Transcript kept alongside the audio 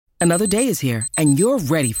Another day is here, and you're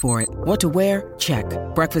ready for it. What to wear? Check.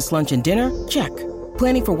 Breakfast, lunch, and dinner? Check.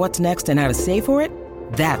 Planning for what's next and how to save for it?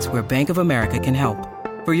 That's where Bank of America can help.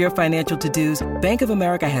 For your financial to-dos, Bank of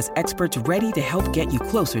America has experts ready to help get you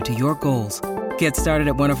closer to your goals. Get started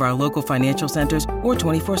at one of our local financial centers or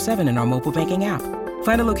 24/7 in our mobile banking app.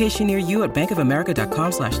 Find a location near you at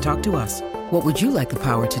bankofamerica.com/talktous. What would you like the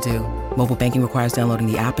power to do? Mobile banking requires downloading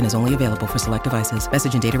the app and is only available for select devices.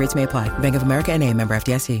 Message and data rates may apply. Bank of America N.A., member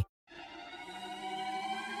FDIC.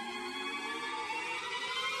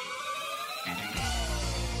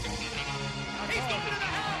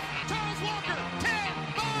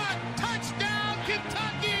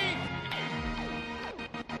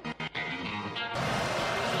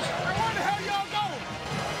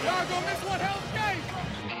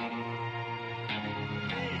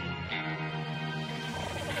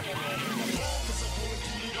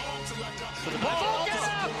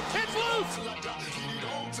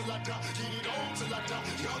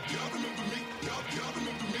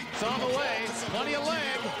 It's on the way. Plenty of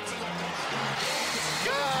leg.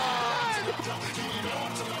 Good!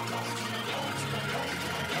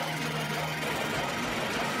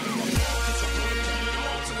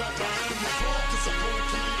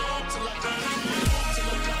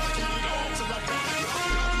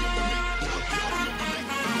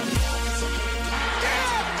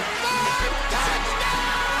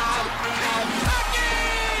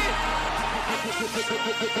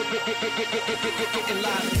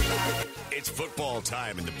 It's football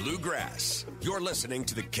time in the Bluegrass. You're listening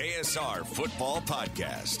to the KSR Football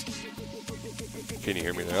Podcast. Can you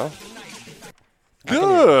hear me now?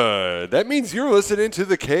 Good. That means you're listening to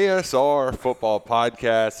the KSR Football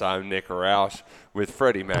Podcast. I'm Nick Roush with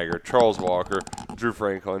Freddie Maggard, Charles Walker, Drew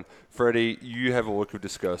Franklin. Freddie, you have a look of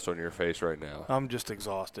disgust on your face right now. I'm just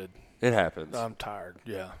exhausted. It happens. I'm tired.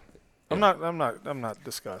 Yeah. I'm not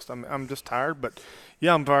disgusted. I'm just tired, but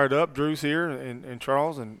yeah, I'm fired up. Drew's here and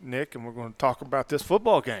Charles and Nick, and we're going to talk about this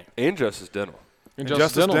football game. And Justice Dental. And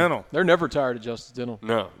Justice Dental. They're never tired of Justice Dental.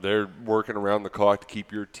 No, they're working around the clock to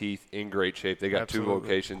keep your teeth in great shape. They got Absolutely. 2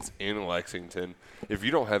 locations in Lexington. If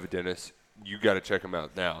you don't have a dentist, you got to check them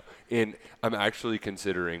out now. And I'm actually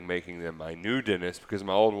considering making them my new dentist because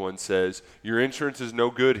my old one says your insurance is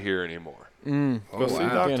no good here anymore. Go see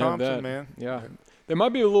Doc Can't have that. Thompson, man. Yeah. They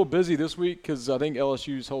might be a little busy this week because I think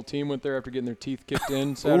LSU's whole team went there after getting their teeth kicked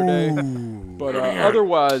in Saturday. But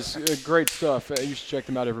otherwise, great stuff. You should check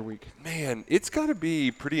them out every week. Man, it's got to be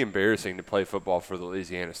pretty embarrassing to play football for the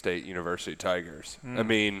Louisiana State University Tigers. I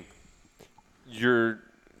mean, you're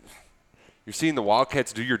seeing the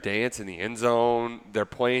Wildcats do your dance in the end zone. They're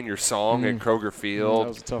playing your song at Kroger Field. That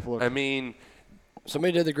was a tough look. I mean,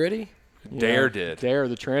 somebody did the gritty? Dare did. Dare,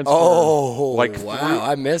 the transfer. Oh, Like wow.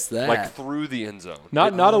 I missed that. Like through the end zone.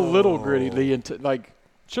 Not a little gritty.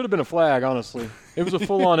 Should have been a flag, honestly. It was a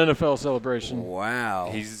full-on NFL celebration.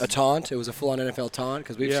 Wow. A taunt? It was a full-on NFL taunt?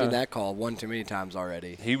 Because we've seen that called one too many times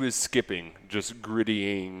already. He was skipping, just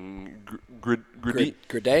grittying.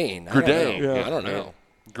 Gridane. I don't know.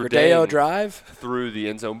 Gridane Grideo drive? Through the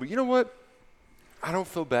end zone. But you know what? I don't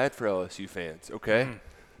feel bad for LSU fans, okay?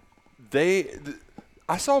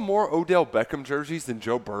 I saw more Odell Beckham jerseys than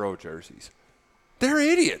Joe Burrow jerseys. They're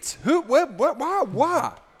idiots.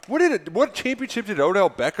 Why? What championship did Odell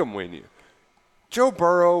Beckham win you? Joe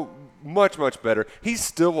Burrow, much, much better. He's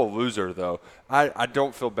still a loser, though. I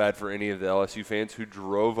don't feel bad for any of the LSU fans who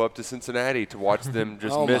drove up to Cincinnati to watch them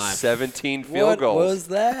just miss 17 field goals. What was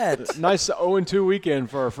that? Nice 0-2 weekend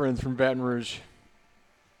for our friends from Baton Rouge.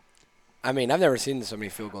 I mean, I've never seen so many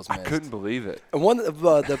field goals missed. I couldn't believe it. And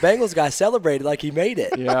the Bengals guy celebrated like he made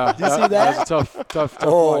it. Yeah. Did you see that? That was a tough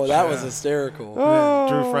Oh, watch. that was hysterical.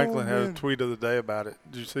 Drew Franklin had a tweet of the day about it.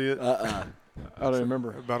 Did you see it? I don't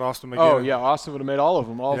remember. About Austin McGinnis. Oh, yeah. Austin would have made all of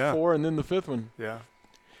them, all 4, and then the 5th one. Yeah.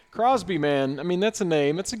 Crosby, man, I mean, that's a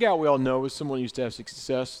name. That's a guy we all know as someone who used to have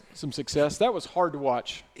some success. That was hard to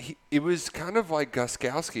watch. It was kind of like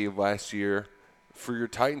Gostkowski last year for your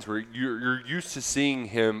Titans, where you're used to seeing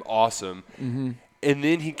him awesome. Mm-hmm. And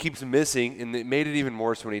then he keeps missing, and it made it even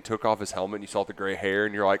worse when he took off his helmet and you saw the gray hair,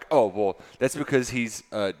 and you're like, oh, well, that's because he's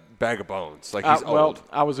a bag of bones. Like, he's old. Well,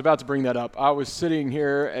 I was about to bring that up. I was sitting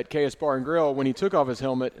here at KS Bar and Grill when he took off his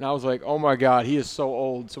helmet, and I was like, oh, my God, he is so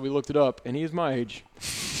old. So we looked it up, and he is my age.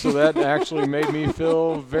 So that actually made me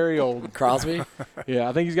feel very old. Crosby? Yeah,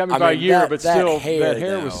 I think he's got me by a year, but still, that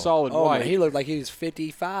hair was solid white. Man, he looked like he was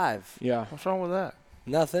 55. Yeah. What's wrong with that?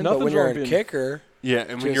 Nothing, but when you're a kicker. Yeah,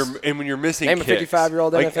 and when you're missing name a kicks,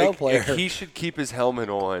 55-year-old NFL player. He should keep his helmet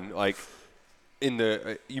on. Like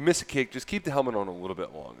you miss a kick, just keep the helmet on a little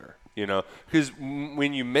bit longer. You know, because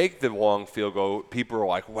when you make the long field goal, people are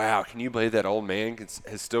like, wow, can you believe that old man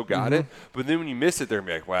has still got it? But then when you miss it, they're going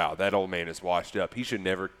to be like, wow, that old man is washed up. He should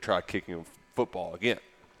never try kicking a football again.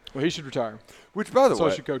 Well, he should retire. Which, by the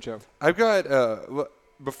way, so should Coach O. I've got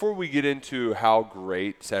before we get into how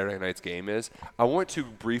great Saturday night's game is, I want to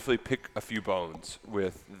briefly pick a few bones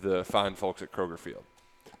with the fine folks at Kroger Field.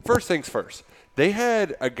 First things first, they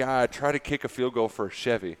had a guy try to kick a field goal for a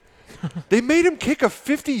Chevy. They made him kick a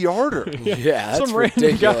 50-yarder. Yeah, that's some random guy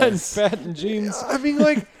in ridiculous. patent jeans. I mean,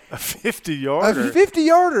 like A 50-yarder. a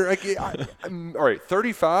 50-yarder. Like, all right,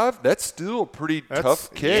 35. That's still a pretty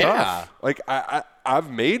tough kick. yeah. Like I've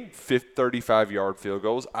made 35-yard field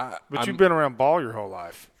goals. But you've been around ball your whole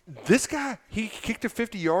life. This guy, he kicked a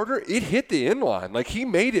 50-yarder. It hit the end line. Like, he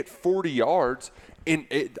made it 40 yards, and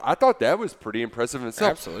I thought that was pretty impressive in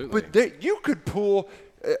itself. Absolutely. But you could pull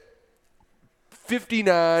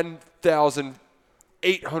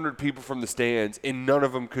 59,800 people from the stands, and none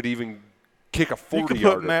of them could even kick a 40-yarder. You could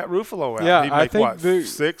put Matt Ruffalo out. Yeah, He'd I make, think what, the-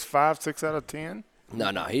 6 out of 10?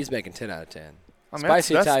 No, he's making 10 out of 10. I mean,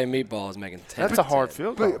 Spicy that's- Italian meatball is making 10 That's out a of hard 10.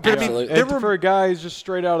 field goal. But I mean, Absolutely. there And were for a guy who's just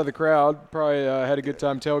straight out of the crowd, probably had a good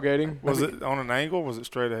time tailgating. Was it on an angle? Was it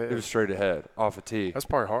straight ahead? it was straight ahead off a tee. That's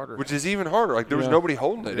probably harder. Which is even harder. Like, there was Yeah. nobody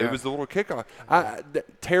holding it. It Yeah. was the little kickoff.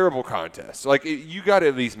 Terrible contest. Like, you got to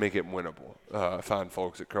at least make it winnable, fine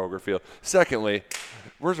folks at Kroger Field. Secondly,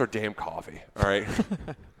 where's our damn coffee? All right.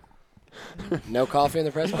 No coffee in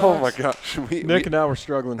the press box? Oh, my gosh. Nick and I were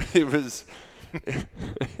struggling. It was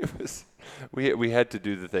we had to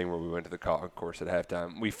do the thing where we went to the course at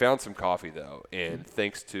halftime. We found some coffee, though, and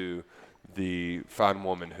thanks to the fine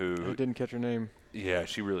woman I who, didn't catch her name. yeah,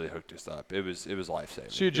 she really hooked us up. It was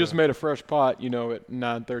life-saving. She had just made a fresh pot, at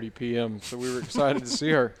 9:30 p.m., so we were excited to see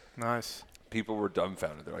her. Nice. People were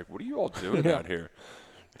dumbfounded. They're like, what are you all doing out here?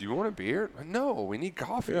 Do you want a beer? No, we need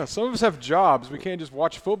coffee. Yeah, some of us have jobs. We can't just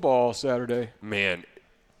watch football Saturday. Man,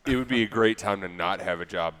 it would be a great time to not have a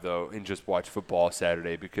job, though, and just watch football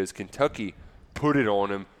Saturday because Kentucky put it on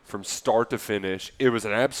them from start to finish. It was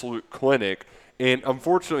an absolute clinic, and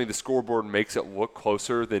unfortunately the scoreboard makes it look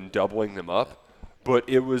closer than doubling them up, but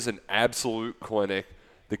it was an absolute clinic.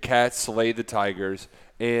 The Cats slayed the Tigers,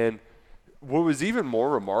 and what was even more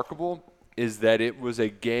remarkable is that it was a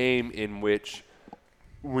game in which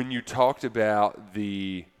when you talked about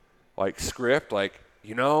the script,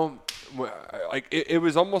 it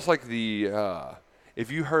was almost like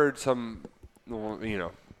if you heard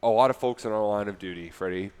a lot of folks in our line of duty,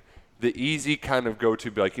 Freddie, the easy kind of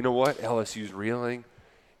go-to be like, you know what, LSU's reeling.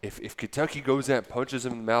 If Kentucky goes out and punches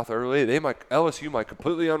them in the mouth early, LSU might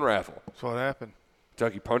completely unravel. That's what happened.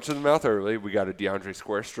 Kentucky punched in the mouth early. We got a DeAndre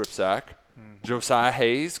Square strip sack. Josiah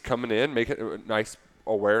Hayes coming in, making a nice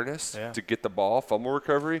awareness to get the ball, fumble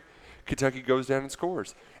recovery. Kentucky goes down and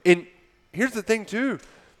scores. And here's the thing, too.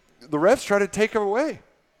 The refs try to take them away.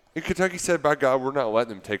 And Kentucky said, by God, we're not letting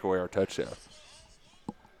them take away our touchdown.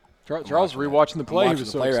 Charles rewatching the play. I'm He watching was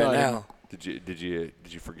the so play excited. right now. Did you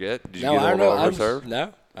forget? Did you No, get I on know. all reserve?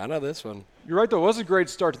 No, I know this one. You're right, though. It was a great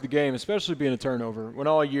start to the game, especially being a turnover. When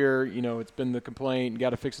all year, it's been the complaint,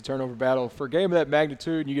 got to fix the turnover battle. For a game of that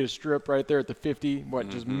magnitude, and you get a strip right there at the 50,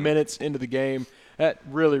 just minutes into the game, that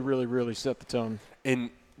really, really, really set the tone. And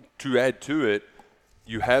to add to it,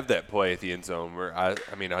 you have that play at the end zone where,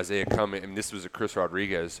 Isaiah Cummings, and this was a Chris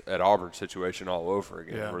Rodriguez at Auburn situation all over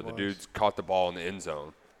again, where the dudes caught the ball in the end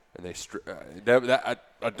zone. And they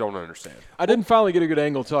I don't understand. I didn't finally get a good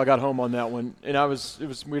angle until I got home on that one, and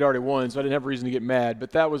we'd already won, so I didn't have a reason to get mad.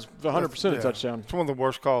 But that was 100% a touchdown. It's one of the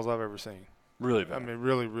worst calls I've ever seen. Really bad. I mean,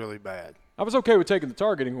 really, really bad. I was okay with taking the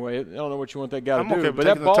targeting away. I don't know what you want that guy I'm to do, okay with but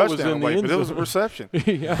that taking ball the was touchdown in the away, end but it was a zone. reception.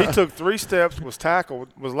 Yeah. He took 3 steps, was tackled,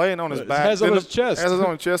 was laying on his back. Has on then his chest. Has it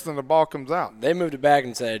on his chest, and the ball comes out. They moved it back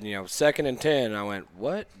and said, 2nd and 10. And I went,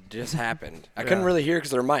 what just happened? I couldn't really hear because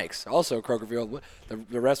their mics. Also, Kroger Field,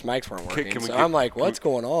 the rest mics weren't working. Can we so get- I'm like, what's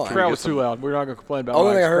going on? The crowd was too loud. We're not going to complain about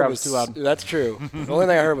Only thing mics. I heard Crowd was too loud. That's true. The only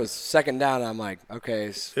thing I heard was 2nd down. And I'm like,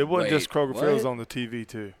 okay. It wasn't just Kroger what? Field, it was on the TV,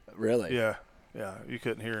 too. Really? Yeah, you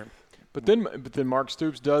couldn't hear him. But then Mark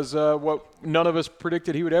Stoops does what none of us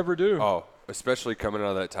predicted he would ever do. Oh, especially coming out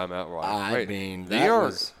of that timeout. We're like, I wait, mean, they that are.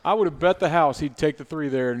 was I would have bet the house he'd take the 3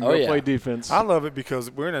 there and Oh, go yeah. play defense. I love it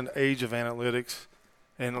because we're in an age of analytics,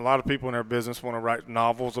 and a lot of people in our business want to write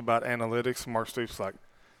novels about analytics. Mark Stoops is like,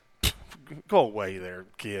 go away there,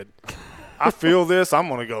 kid. I feel this. I'm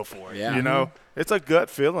going to go for it. Yeah. It's a gut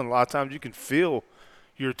feeling. A lot of times you can feel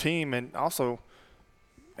your team, and also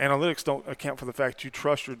analytics don't account for the fact you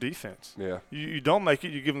trust your defense. Yeah. You don't make it,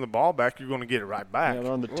 you give them the ball back, you're going to get it right back. Yeah,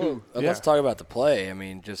 they're on the two. Let's talk about the play. I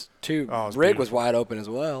mean, just two. Oh, Rig was wide open as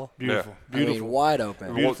well. Beautiful. Yeah. Beautiful. I mean, wide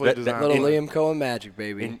open. Beautifully designed. Little Liam Cohen magic,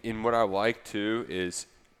 baby. And what I like, too, is,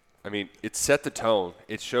 I mean, it set the tone.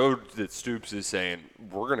 It showed that Stoops is saying,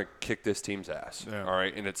 we're going to kick this team's ass. Yeah. All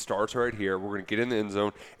right? And it starts right here. We're going to get in the end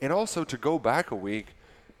zone. And also, to go back a week,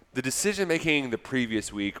 the decision-making the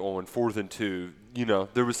previous week on 4th and 2,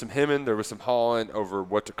 there was some hemming, there was some hawing over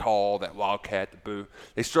what to call, that wildcat, the boo.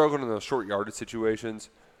 They struggled in those short yardage situations.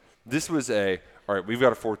 This was all right, we've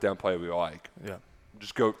got a 4th down play we like. Yeah.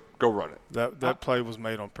 Just go run it. That play was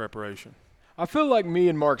made on preparation. I feel like me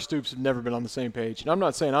and Mark Stoops have never been on the same page. And I'm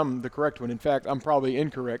not saying I'm the correct one. In fact, I'm probably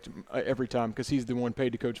incorrect every time because he's the one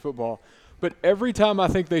paid to coach football. But every time I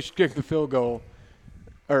think they should kick the field goal,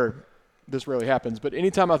 or this rarely happens, but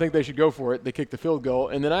anytime I think they should go for it, they kick the field goal.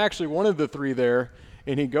 And then I actually wanted the 3 there,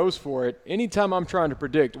 and he goes for it. Anytime I'm trying to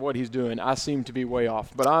predict what he's doing, I seem to be way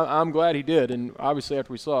off. But I'm glad he did. And obviously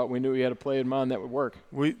after we saw it, we knew he had a play in mind that would work.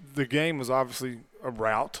 The game was obviously a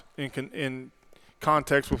rout in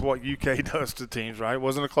context with what UK does to teams, right? It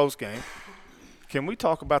wasn't a close game. Can we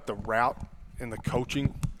talk about the route in the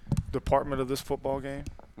coaching department of this football game?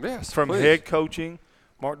 Yes, From please. head coaching,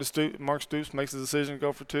 Mark Stoops makes the decision to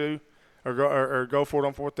go for 2 or go for it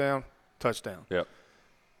on 4th down, touchdown. Yep.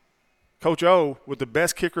 Coach O, with the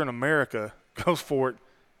best kicker in America, goes for it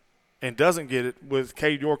and doesn't get it with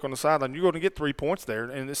Cade York on the sideline. You're going to get 3 points there,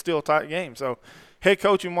 and it's still a tight game. So head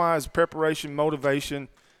coaching-wise, preparation, motivation,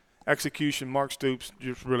 execution, Mark Stoops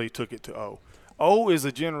just really took it to O. O is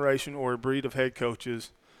a generation or a breed of head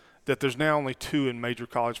coaches that there's now only 2 in major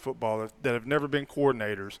college football that have never been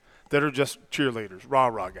coordinators, that are just cheerleaders,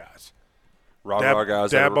 rah-rah guys. Rah-rah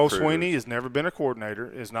guys that are Dabo recruiters. Swinney has never been a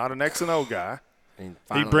coordinator, is not an X and O guy. And He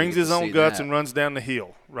finally brings you his get to own see guts that. and runs down the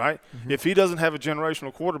hill, right? If he doesn't have a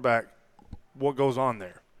generational quarterback, what goes on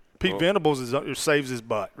there? Pete Venables saves his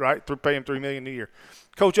butt, right? Pay him $3 million a year.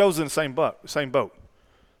 Coach O's in the same boat.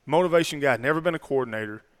 Motivation guy, never been a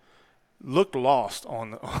coordinator, looked lost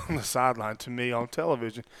on the sideline to me on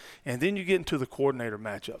television. And then you get into the coordinator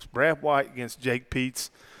matchups. Brad White against Jake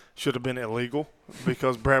Peets should have been illegal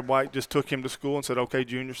because Brad White just took him to school and said, okay,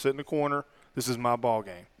 Junior, sit in the corner. This is my ball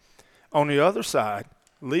game. On the other side,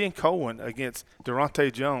 Lee and Cohen against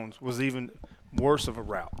Durante Jones was even worse of a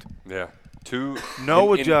route. Yeah.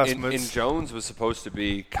 Adjustments. And Jones was supposed to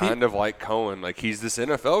be kind of like Cohen. Like, he's this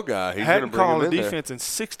NFL guy. He's going to Hadn't bring him called in a there. defense in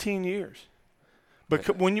 16 years.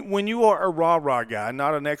 But when you are a rah-rah guy,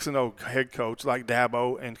 not an X and O head coach like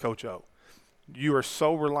Dabo and Coach O, you are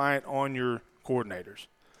so reliant on your coordinators.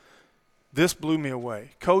 This blew me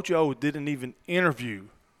away. Coach O didn't even interview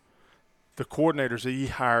the coordinators that he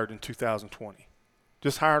hired in 2020.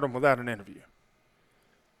 Just hired them without an interview.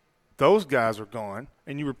 Those guys are gone,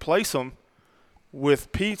 and you replace them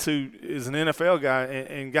with Pete, who is an NFL guy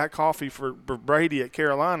and got coffee for Brady at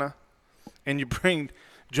Carolina, and you bring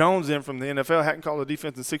Jones in from the NFL, hadn't called a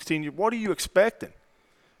defense in 16 years. What are you expecting?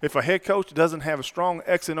 If a head coach doesn't have a strong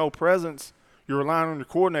X and O presence, you're relying on your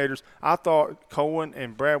coordinators. I thought Cohen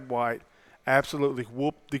and Brad White absolutely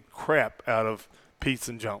whooped the crap out of Peets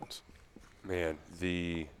and Jones. Man,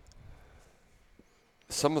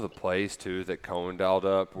 some of the plays, too, that Cohen dialed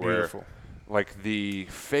up were Beautiful. like the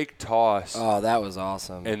fake toss. Oh, that was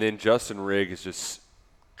awesome. And then Justin Rigg is just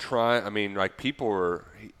trying. I mean, like, people were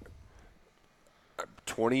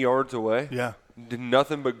 20 yards away. Yeah. Did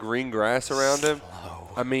nothing but green grass around him.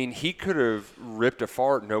 I mean, he could have ripped a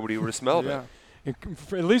fart and nobody would have smelled Yeah. it.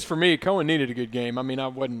 At least for me, Cohen needed a good game. I mean,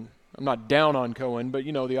 I'm not down on Cohen, but,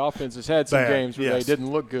 the offense has had some Bad, games where yes. they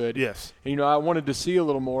didn't look good. Yes. And, I wanted to see a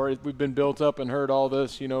little more. We've been built up and heard all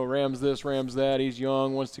this, Rams this, Rams that. He's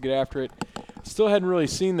young, wants to get after it. Still hadn't really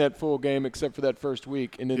seen that full game except for that first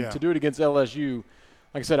week. And then to do it against LSU,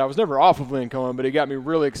 like I said, I was never off of Lynn Cohen, but it got me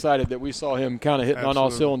really excited that we saw him kind of hitting on all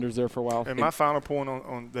Absolutely. cylinders there for a while. And my final point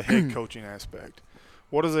on the head coaching aspect.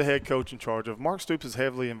 What is a head coach in charge of? Mark Stoops is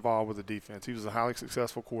heavily involved with the defense. He was a highly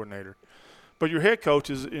successful coordinator. But your head coach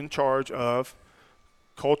is in charge of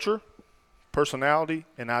culture, personality,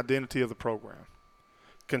 and identity of the program.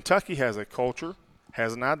 Kentucky has a culture,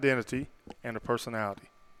 has an identity, and a personality.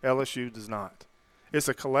 LSU does not. It's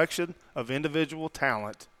a collection of individual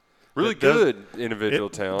talent. Really that does- good individual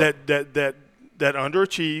talent. That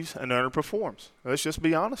underachieves and underperforms. Let's just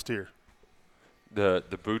be honest here. The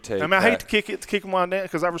Butte. I mean, I hate to kick them on down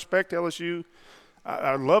because I respect LSU.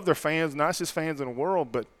 I love their fans, nicest fans in the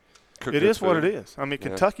world, but it is what it is. I mean,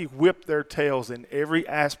 Kentucky whipped their tails in every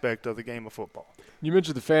aspect of the game of football. You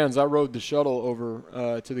mentioned the fans. I rode the shuttle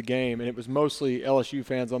over to the game, and it was mostly LSU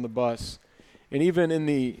fans on the bus. And even in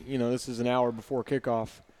the, this is an hour before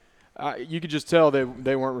kickoff, you could just tell they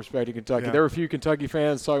weren't respecting Kentucky. Yeah. There were a few Kentucky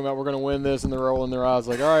fans talking about we're going to win this, and they're rolling their eyes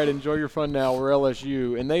like, all right, enjoy your fun now. We're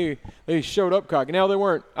LSU. And they showed up cocky. Now, they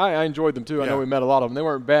weren't – I enjoyed them too. I know we met a lot of them. They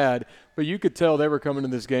weren't bad, but you could tell they were coming to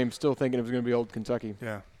this game still thinking it was going to be old Kentucky.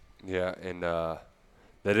 Yeah. Yeah, and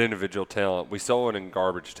that individual talent, we saw it in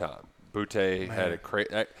garbage time. Butte had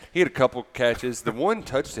he had a couple catches. The one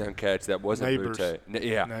touchdown catch that wasn't Butte.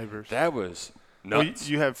 Yeah. Neighbors. That was nuts.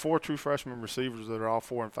 Well, you have 4 true freshman receivers that are all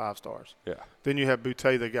 4 and 5 stars. Yeah. Then you have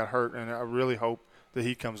Butte that got hurt, and I really hope that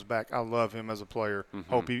he comes back. I love him as a player.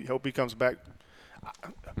 Mm-hmm. Hope he comes back.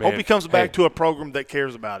 Man, hope he comes back to a program that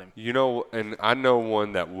cares about him. And I know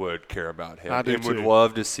one that would care about him. I do and would too.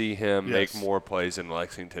 love to see him make more plays in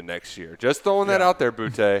Lexington next year. Just throwing that out there,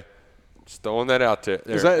 Butte. Just throwing that out there.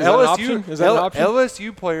 Is that an option? Is that an option?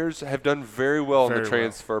 LSU players have done very well in the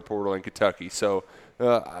transfer portal in Kentucky. So,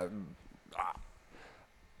 by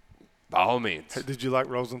all means. Did you like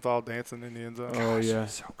Rosenthal dancing in the end zone? Oh, yeah.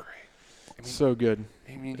 So great. So good.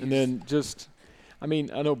 And then I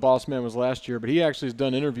know Boss Man was last year, but he actually has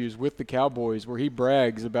done interviews with the Cowboys where he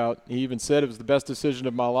brags about, he even said it was the best decision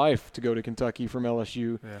of my life to go to Kentucky from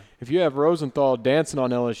LSU. Yeah. If you have Rosenthal dancing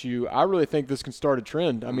on LSU, I really think this can start a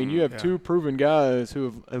trend. I mean, you have 2 proven guys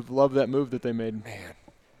who have loved that move that they made. Man,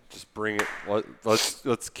 just bring it.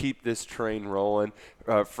 Let's keep this train rolling.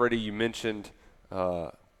 Freddie, you mentioned,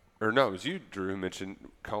 it was you, Drew, who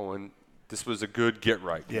mentioned Cohen. This was a good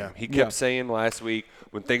get-right game. Yeah. He kept saying last week,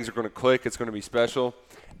 when things are going to click, it's going to be special.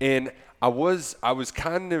 And I was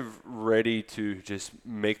kind of ready to just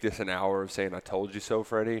make this an hour of saying I told you so,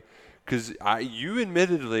 Freddie, because you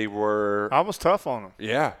admittedly were – I was tough on him.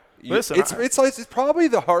 Yeah. Listen, it's probably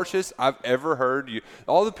the harshest I've ever heard you.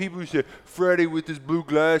 All the people who said, Freddie with his blue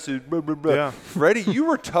glasses, blah, blah, blah. Yeah. Freddie, you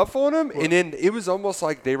were tough on him, and then it was almost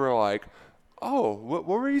like they were like – oh, what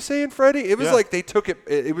were you saying, Freddie? It was like they took it.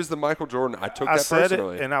 It was the Michael Jordan. I took that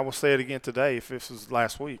personally. It, and I will say it again today if this was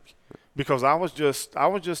last week, because I was just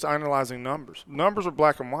analyzing numbers. Numbers are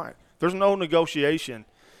black and white. There's no negotiation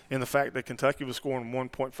in the fact that Kentucky was scoring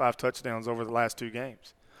 1.5 touchdowns over the last 2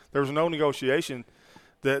 games. There was no negotiation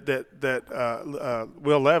that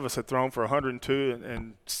Will Levis had thrown for 102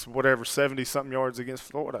 and whatever 70-something yards against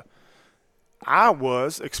Florida. I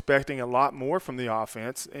was expecting a lot more from the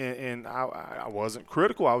offense, and I wasn't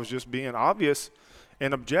critical. I was just being obvious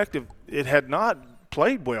and objective. It had not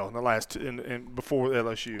played well in the last before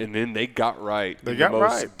LSU. And then they got right. They got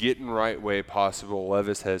right. The most getting right way possible.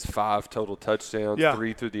 Levis has 5 total touchdowns,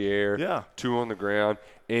 3 through the air, 2 on the ground.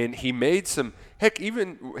 And he made some – heck,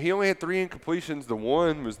 even he only had 3 incompletions. The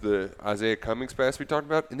one was the Isaiah Cummings pass we talked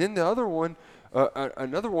about. And then the other one,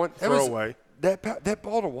 another one – throwaway. That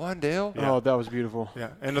ball to Wandale. Yeah. Oh, that was beautiful. Yeah,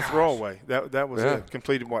 and the throwaway. That was it.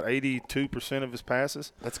 Completed, 82% of his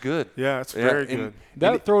passes? That's good. Yeah, that's very good.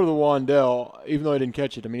 That throw to the Wandale, even though he didn't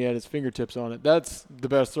catch it, I mean, he had his fingertips on it. That's the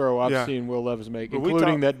best throw I've seen Will Levis make,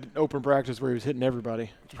 including that open practice where he was hitting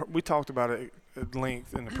everybody. We talked about it at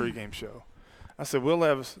length in the pregame show. I said Will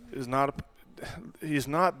Levis is he's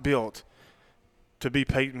not built to be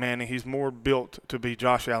Peyton Manning. He's more built to be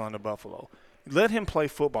Josh Allen of Buffalo. Let him play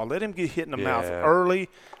football. Let him get hit in the mouth early.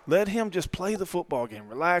 Let him just play the football game.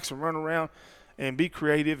 Relax and run around and be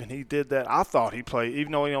creative, and he did that. I thought he played,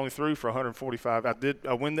 even though he only threw for 145.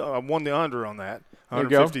 I won the under on that,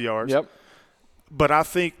 150 yards. Yep. But I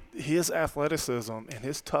think his athleticism and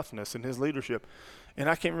his toughness and his leadership, and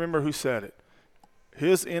I can't remember who said it,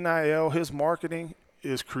 his NIL, his marketing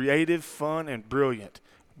is creative, fun, and brilliant.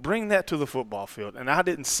 Bring that to the football field, and I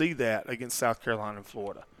didn't see that against South Carolina and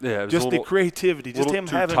Florida. Yeah, just the creativity, just him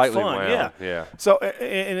having fun. Wound. Yeah. So,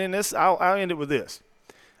 and in this, I'll end it with this.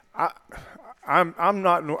 I'm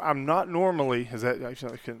not normally this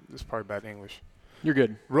is probably bad English. You're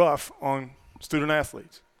good. Rough on student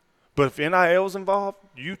athletes, but if NIL is involved,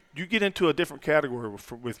 you get into a different category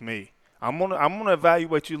with me. I'm gonna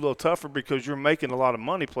evaluate you a little tougher because you're making a lot of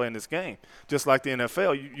money playing this game. Just like the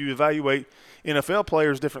NFL, you evaluate NFL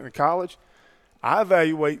players different than college. I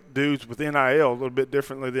evaluate dudes with NIL a little bit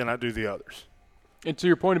differently than I do the others. And to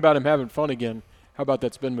your point about him having fun again, how about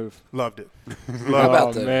that spin move? Loved it.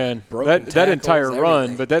 Oh, man. That entire run,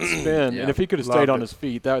 everything. but that spin, and if he could have stayed on his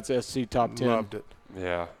feet, that's SC top 10. Loved it.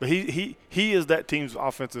 Yeah. But he is that team's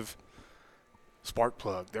offensive spark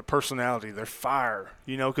plug, their personality, their fire,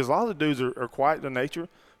 because a lot of the dudes are quiet in nature.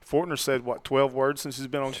 Fortner said, 12 words since he's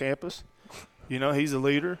been on campus. He's a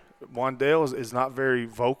leader. Wandale is not very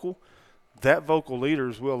vocal. That vocal leader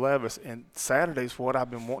is Will Levis, and Saturday's what I've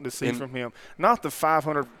been wanting to see from him. Not the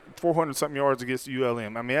 500, 400-something yards against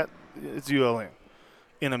ULM. I mean, it's ULM.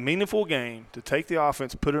 In a meaningful game, to take the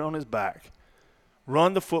offense, put it on his back,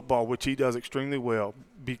 run the football, which he does extremely well,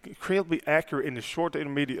 be incredibly accurate in the short to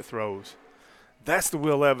intermediate throws. That's the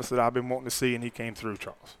Will Levis that I've been wanting to see, and he came through,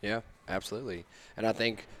 Charles. Yeah, absolutely. And I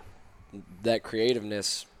think that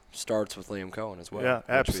creativeness starts with Liam Cohen as well. Yeah,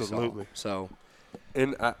 which we saw. absolutely. So,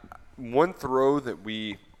 And one throw that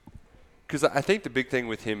because I think the big thing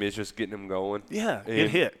with him is just getting him going. Yeah,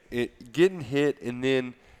 And getting hit, and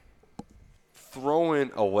then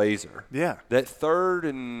throwing a laser. Yeah. That 3rd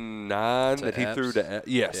and 9 To that he threw Epps? to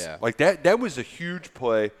yes, Yeah. like that was a huge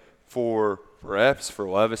play for Epps, for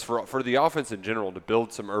Levis, for the offense in general to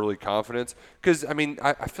build some early confidence. Because I mean,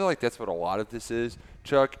 I feel like that's what a lot of this is,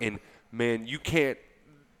 Chuck. And man, you can't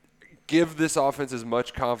give this offense as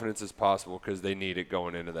much confidence as possible because they need it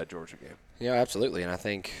going into that Georgia game. yeah, absolutely. And I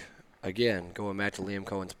think, again, going back to Liam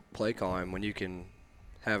Cohen's play calling, when you can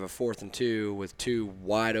have a 4th and 2 with 2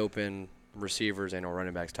 wide open receivers and or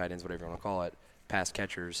running backs, tight ends, whatever you want to call it, pass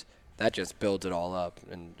catchers, that just builds it all up.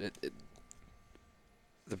 And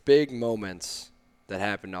the big moments that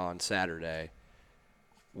happened on Saturday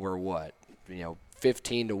were what?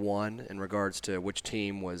 15-1 in regards to which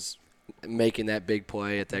team was making that big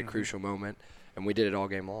play at that crucial moment, and we did it all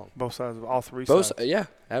game long. Both sides of all three Both, sides. yeah,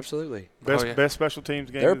 absolutely. Best special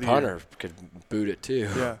teams game Their of the punter year. could boot it too.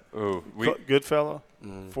 Yeah. Oh, Good fella,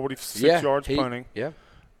 46 Yeah, yards he- punting. Yeah,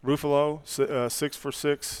 Ruffalo, 6 for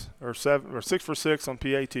 6 or 6 for 6 on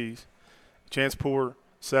PATs. Chance Poor,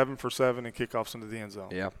 7 for 7 and kickoffs into the end zone.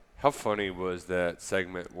 yeah. how funny was that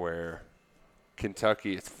segment where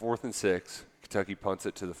Kentucky, it's 4th and 6, Kentucky punts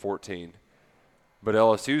it to the 14, but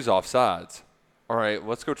LSU's offsides. All right,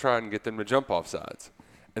 let's go try and get them to jump offsides.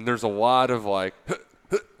 And there's a lot of like,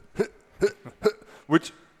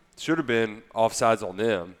 which should have been offsides on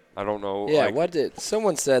them. I don't know. Yeah, like,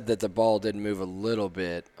 someone said that the ball did move a little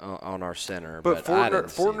bit on our center, but I didn't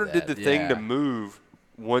see Fortner did that. the thing to Yeah. move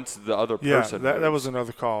once the other Yeah, person that moves. was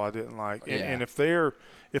another call I didn't like. And, Yeah. and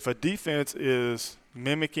if a defense is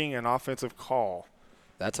mimicking an offensive call,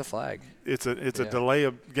 That's a flag. it's a Yeah. delay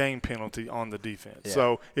of game penalty on the defense. Yeah.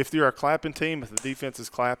 So if you're a clapping team, if the defense is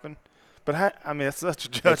clapping, but it's such a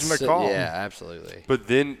judgment call. Yeah, absolutely. But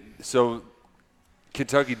then, so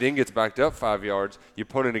Kentucky then gets backed up 5 yards. You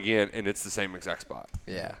punt it again, and it's the same exact spot.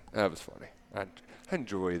 Yeah. That was funny. I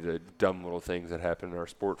enjoy the dumb little things that happen in our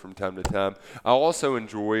sport from time to time. I also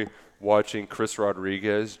enjoy watching Chris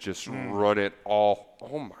Rodriguez just run it all.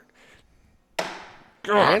 Oh, my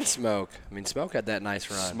gosh. And Smoke. I mean, Smoke had that nice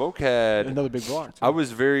run. Smoke had Another big block. I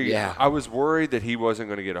was Yeah. I was worried that he wasn't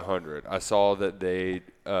going to get 100. I saw that they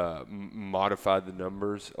modified the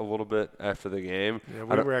numbers a little bit after the game. Yeah, I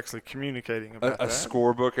we don't- were actually communicating about a that.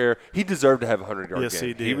 scorebook error. He deserved to have a 100-yard Yes, game.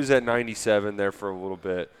 he did. He was at 97 there for a little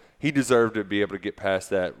bit. He deserved to be able to get past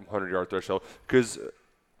that 100-yard threshold because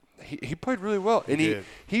he played really well. And did.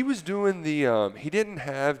 he was doing the he didn't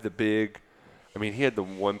have the big – I mean, he had the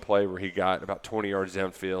one play where he got about 20 yards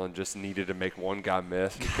downfield and just needed to make one guy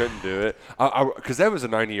miss. He couldn't do it because that was a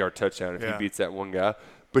 90-yard touchdown if Yeah. he beats that one guy.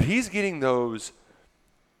 But he's getting those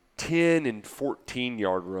 10 and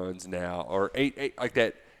 14-yard runs now, or eight like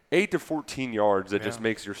that 8 to 14 yards that just Yeah.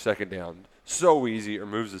 makes your second down so easy or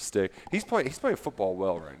moves the stick. He's playing football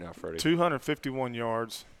well right now, Freddie. 251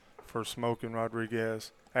 yards for Smoke and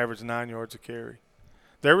Rodriguez, average 9 yards a carry.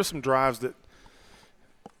 There were some drives that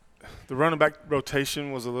the running back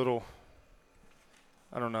rotation was a little,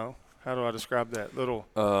 I don't know, how do I describe that? Little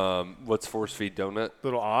Let's force feed donut.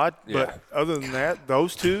 odd. Yeah. But other than that,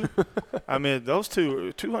 those two,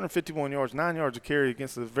 251 yards, 9 yards a carry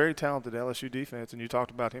against a very talented LSU defense. And you talked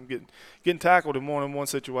about him getting tackled in one-on-one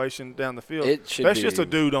situation down the field. It should That's be- just a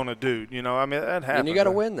dude on a dude. That happens. And you got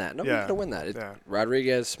to win that. No, you Yeah. got to win that. Yeah.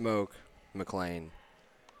 Rodriguez, Smoke, McLean,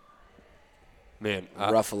 Man,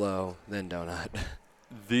 Ruffalo, then Donut.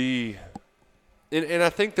 And I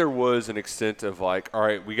think there was an extent of like, all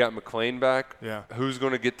right, we got McLean back. Yeah. Who's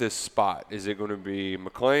going to get this spot? Is it going to be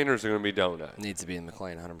McLean or is it going to be Donut? Needs to be in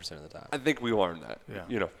McLean 100% of the time. I think we learned that.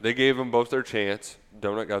 Yeah. They gave them both their chance.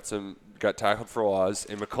 Donut got tackled for loss,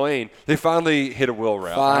 and McLean, they finally hit a wheel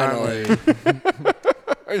route. Finally.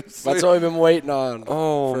 That's what we've been waiting on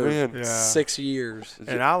Oh, for man. Yeah. 6 years.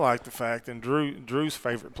 And I like the fact, and Drew's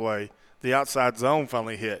favorite play, the outside zone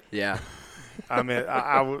finally hit. Yeah.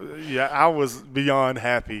 I was beyond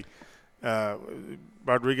happy.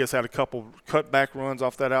 Rodriguez had a couple cutback runs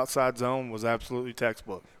off that outside zone, was absolutely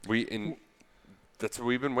textbook. That's what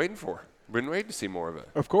we've been waiting for. Been waiting to see more of it.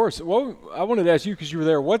 Of course. Well, I wanted to ask you because you were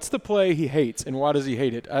there. What's the play he hates, and why does he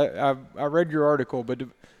hate it? I read your article, but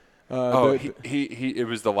It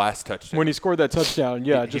was the last touchdown. when he scored that touchdown,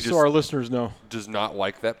 yeah, He just so just- our listeners know. does not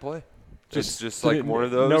like that play. It's just like one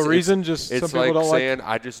of those. No It's- reason, just some it's people like don't like. saying,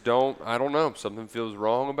 I don't know. Something feels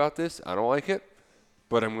wrong about this. I don't like it,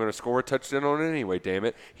 but I'm going to score a touchdown on it anyway, damn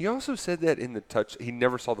it. He also said that in the touch, he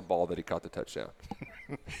never saw the ball that he caught the touchdown.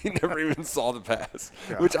 He never even saw the pass,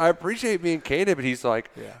 which I appreciate being candid, but he's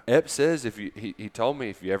like, Ep says, he told me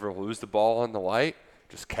if you ever lose the ball on the light,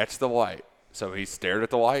 just catch the light. So he stared at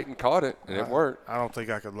the light and caught it, and it worked. I don't think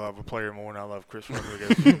I could love a player more than I love Chris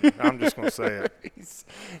Rodriguez. I'm just going to say it.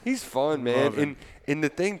 He's fun, man. And the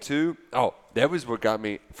thing, too, that was what got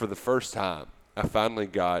me for the first time. I finally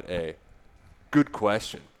got a good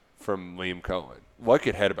question from Liam Cohen.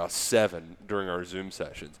 Luckett had about 7 during our Zoom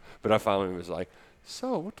sessions, but I finally was like,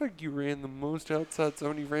 so, it looked like you ran the most outside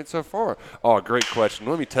zone you ran so far. Oh, great question.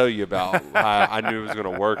 Let me tell you about how I knew it was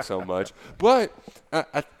going to work so much. But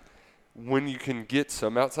when you can get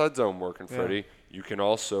some outside zone working, Freddie, you can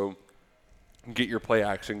also get your play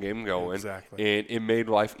action game going. Exactly. And it made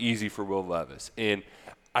life easy for Will Levis. And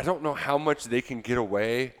I don't know how much they can get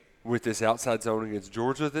away with this outside zone against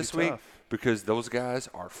Georgia this week because those guys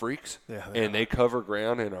are freaks and they cover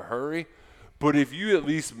ground in a hurry. But if you at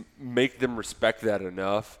least make them respect that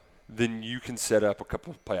enough, then you can set up a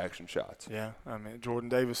couple of play action shots. Yeah, I mean, Jordan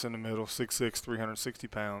Davis in the middle, 6'6", 360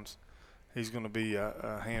 pounds. He's going to be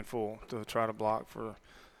a handful to try to block for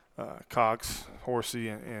Cox, Horsey,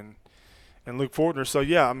 and Luke Fortner. So,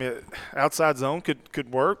 yeah, I mean, outside zone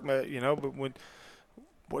could work, you know, but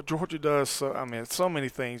what Georgia does, so many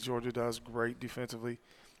things Georgia does great defensively.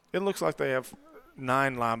 It looks like they have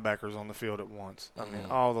 9 linebackers on the field at once. I mean,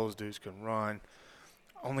 all those dudes can run.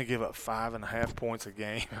 Only give up 5.5 points a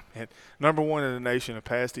game. I mean, number 1 in the nation in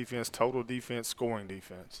pass defense, total defense, scoring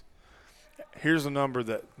defense. Here's a number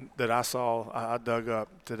that I saw, I dug up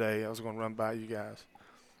today. I was going to run by you guys.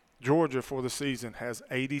 Georgia for the season has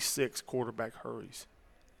 86 quarterback hurries.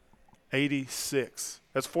 86.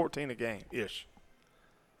 That's 14 a game-ish.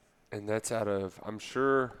 And that's out of, I'm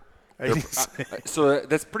sure – so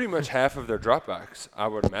that's pretty much half of their dropbacks, I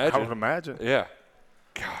would imagine. I would imagine. Yeah.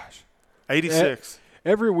 Gosh. 86.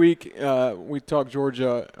 Every week we talk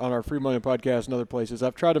Georgia on our Free Money podcast and other places.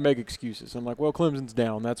 I've tried to make excuses. I'm like, well, Clemson's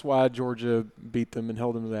down. That's why Georgia beat them and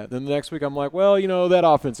held them to that. Then the next week I'm like, well, you know, that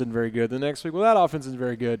offense isn't very good. The next week, well, that offense isn't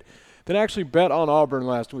very good. Then I actually bet on Auburn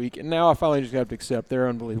last week, and now I finally just have to accept they're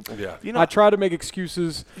unbelievable. Yeah. You know, I try to make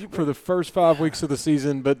excuses for the first 5 weeks of the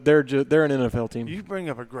season, but they're an NFL team. You bring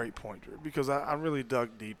up a great point, Drew, because I really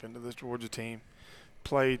dug deep into this Georgia team.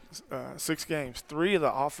 Played 6 games. 3 of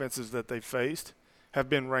the offenses that they faced have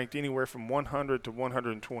been ranked anywhere from 100 to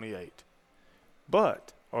 128.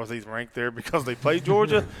 But are these ranked there because they played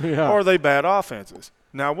Georgia, or are they bad offenses?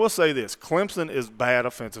 Now, we'll say this. Clemson is bad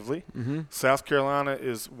offensively. Mm-hmm. South Carolina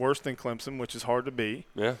is worse than Clemson, which is hard to be.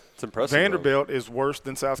 Yeah, it's impressive. Vanderbilt is worse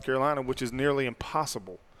than South Carolina, which is nearly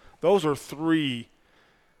impossible. Those are 3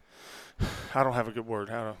 – I don't have a good word.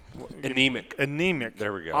 Anemic.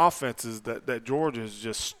 There we go. Offenses that Georgia is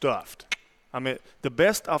just stuffed. I mean, the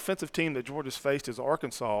best offensive team that Georgia's faced is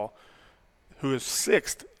Arkansas, who is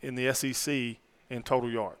 6th in the SEC in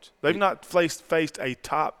total yards. They've not faced a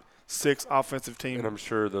top 6 offensive team. And I'm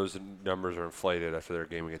sure those numbers are inflated after their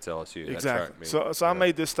game against LSU. Exactly. So I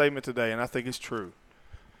made this statement today, and I think it's true.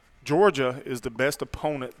 Georgia is the best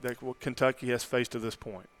opponent that Kentucky has faced to this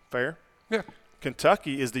point. Fair? Yeah.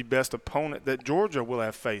 Kentucky is the best opponent that Georgia will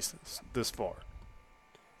have faced this far.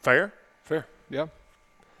 Fair? Fair. Yeah.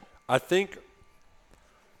 I think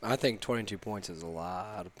 22 points is a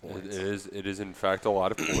lot of points. it is in fact a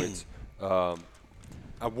lot of points.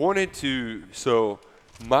 I wanted to – so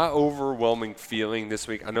my overwhelming feeling this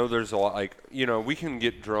week – I know there's a lot – like, you know, we can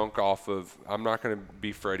get drunk off of – I'm not going to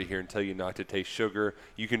be Freddie here and tell you not to taste sugar.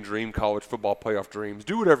 You can dream college football playoff dreams.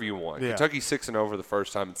 Do whatever you want. Yeah. Kentucky's 6-0 for the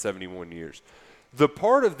first time in 71 years. The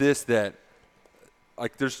part of this that –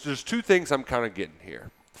 like there's 2 things I'm kind of getting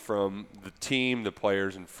here from the team, the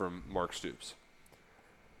players, and from Mark Stoops.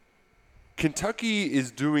 Kentucky is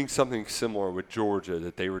doing something similar with Georgia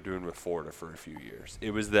that they were doing with Florida for a few years.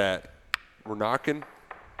 It was that we're knocking,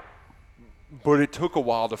 but it took a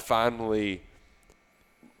while to finally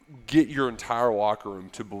get your entire locker room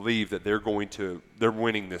to believe that they're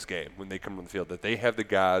winning this game when they come on the field, that they have the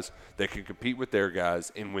guys that can compete with their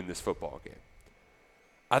guys and win this football game.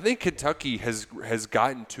 I think Kentucky has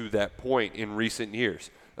gotten to that point in recent years.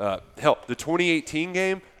 Hell, the 2018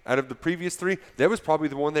 game, out of the previous 3, that was probably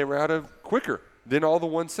the one they were out of quicker than all the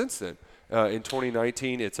ones since then. In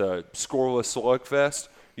 2019, it's a scoreless slugfest.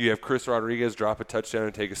 You have Chris Rodriguez drop a touchdown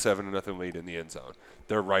and take a 7-0 lead in the end zone.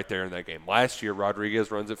 They're right there in that game. Last year, Rodriguez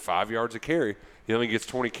runs at 5 yards a carry. He only gets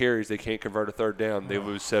 20 carries. They can't convert a third down. They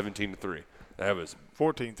lose 17-3. That was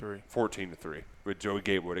 14-3. 14-3. with Joey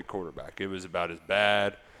Gatewood at quarterback. It was about as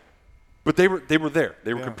bad. But they were there.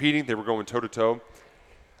 They were competing. They were going toe-to-toe.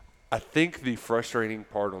 I think the frustrating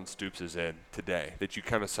part on Stoops' end today that you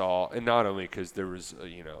kind of saw, and not only because there was,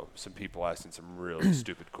 some people asking some really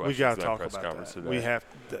stupid questions we got in to that talk press about conference that. today. We have,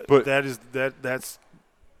 But-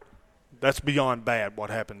 that's beyond bad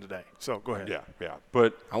what happened today. So go ahead. Yeah.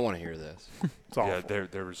 But I want to hear this. It's awful. yeah,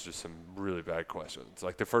 there was just some really bad questions.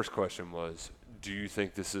 Like the first question was, do you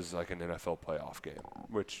think this is like an NFL playoff game?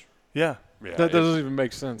 Which Yeah. That doesn't even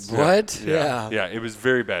make sense. What? Yeah, it was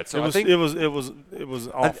very bad. So It was, I think it was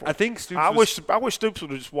awful. I think Stoops I was- wish Stoops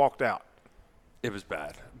would have just walked out. It was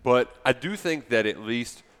bad, but I do think that at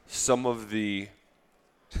least some of there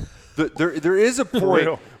is a point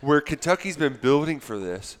real. where Kentucky's been building for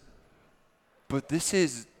this, but this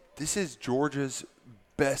is Georgia's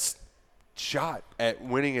best shot at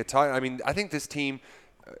winning a title. I mean, I think this team,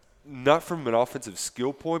 not from an offensive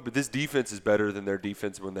skill point, but this defense is better than their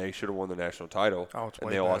defense when they should have won the national title, Oh, it's and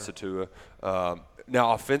way they lost it to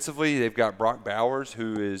now offensively, they've got Brock Bowers,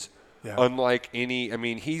 who is unlike any. I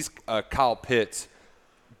mean, he's Kyle Pitts,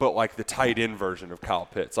 but like the tight end version of Kyle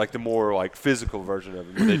Pitts, like the more like physical version of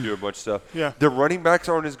him. Where they do a bunch of stuff. Yeah. Their running backs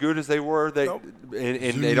aren't as good as they were. Nope.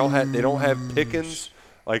 And they don't have Pickens.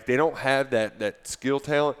 Like they don't have that skill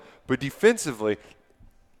talent. But defensively,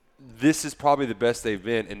 this is probably the best they've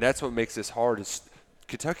been, and that's what makes this hard. Is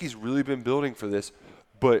Kentucky's really been building for this,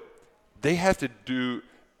 but they have to do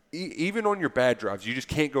even on your bad drives. You just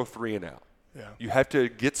can't go 3 and out. Yeah. You have to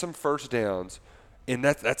get some first downs, and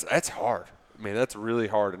that's hard. I mean, that's really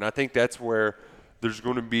hard, and I think that's where there's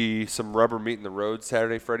going to be some rubber meeting the road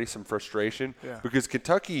Saturday, Freddie. Some frustration because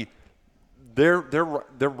Kentucky, they're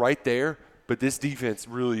right there, but this defense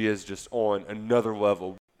really is just on another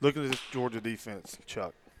level. Look at this Georgia defense,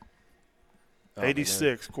 Chuck.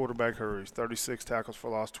 86 quarterback hurries, 36 tackles for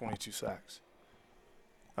loss, 22 sacks.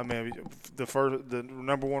 I mean, the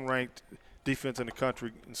number one ranked defense in the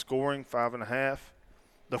country in scoring, 5.5.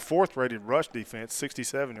 The fourth rated rush defense,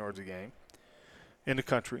 67 yards a game in the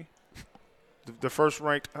country. The first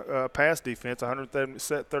ranked pass defense,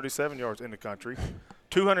 137 yards in the country.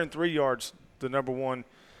 203 yards, the number one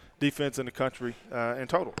defense in the country in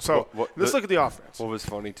total. So let's look at the offense. What was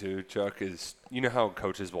funny too, Chuck, is you know how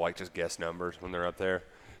coaches will like just guess numbers when they're up there.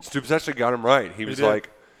 Stoops actually got him right. He was did. like,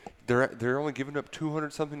 they're only giving up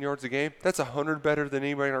 200 something yards a game. That's 100 better than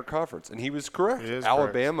anybody in our conference, and he was correct. He is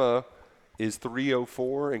Alabama is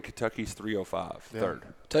 304 and Kentucky's 305, third.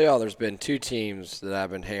 Tell y'all, there's been 2 teams that I've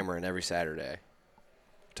been hammering every Saturday: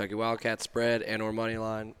 Kentucky Wildcats spread and/or money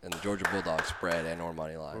line, and the Georgia Bulldogs spread and/or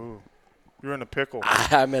money line. Ooh, you're in a pickle.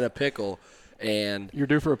 I'm in a pickle, and You're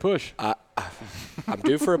due for a push. I'm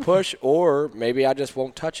due for a push, or maybe I just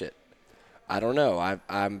won't touch it. I don't know.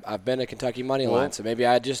 I've been a Kentucky money line, so maybe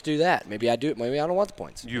I just do that. Maybe I do it. Maybe I don't want the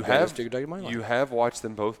points. You Maybe I just have do Kentucky money line. you have watched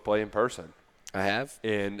them both play in person, I have.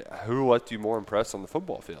 and who left you more impressed on the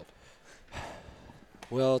football field?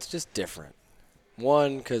 Well, it's just different.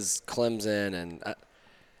 One, because Clemson, and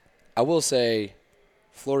I will say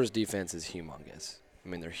Florida's defense is humongous. I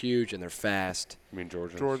mean, they're huge and they're fast. I mean,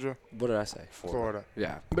 Georgia, What did I say? Florida.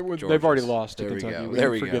 Yeah. They've already Georgia's. lost to There we Kentucky. go. We There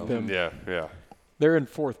can't we forget go. them. Yeah. They're in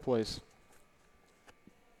 4th place.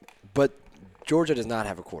 But Georgia does not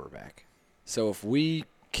have a quarterback. So if we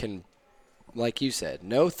can, like you said,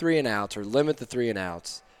 no 3 and outs or limit the 3 and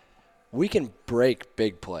outs, we can break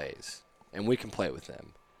big plays and we can play with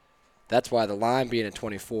them. That's why the line being at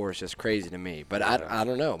 24 is just crazy to me. But I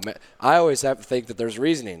don't know. I always have to think that there's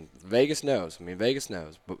reasoning. Vegas knows. Vegas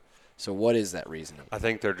knows. But so what is that reasoning? I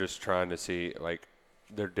think they're just trying to see, like,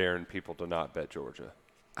 they're daring people to not bet Georgia.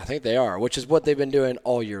 I think they are, which is what they've been doing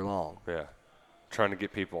all year long. Yeah, trying to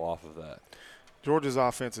get people off of that. Georgia's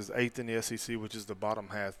offense is 8th in the SEC, which is the bottom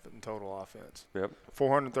half in total offense. Yep.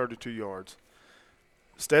 432 yards.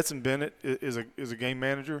 Stetson Bennett is a game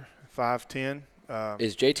manager, 5'10".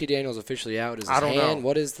 Is JT Daniels officially out? Is his I don't hand? know.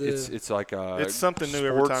 What is the? It's like a It's something new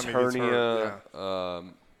every sports time he gets hernia, hurt,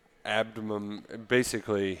 abdomen.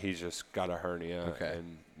 Basically, he's just got a hernia. Okay.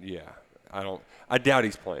 And I doubt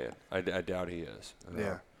he's playing. I doubt he is.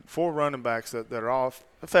 Yeah. 4 running backs that are all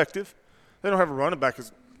effective. They don't have a running back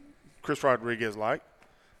as Chris Rodriguez like.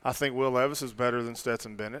 I think Will Levis is better than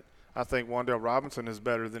Stetson Bennett. I think Wan'Dale Robinson is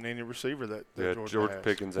better than any receiver that Georgia George has.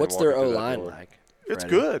 Pickens. ain't What's their walking O through that line door. like? It's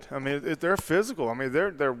Freddie? good. I mean, they're physical. I mean,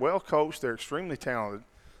 they're well coached. They're extremely talented.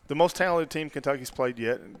 The most talented team Kentucky's played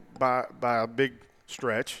yet by a big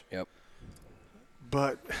stretch. Yep.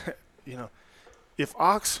 But if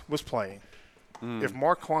Ox was playing, if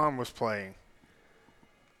Marquand was playing,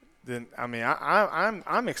 then I mean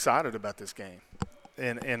I'm excited about this game.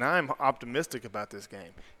 And I'm optimistic about this game.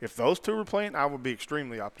 If those two were playing, I would be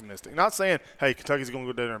extremely optimistic. Not saying, hey, Kentucky's going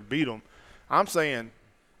to go down there and beat them. I'm saying,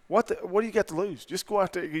 what do you got to lose? Just go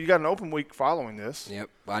out there. You got an open week following this. Yep,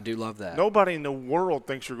 I do love that. Nobody in the world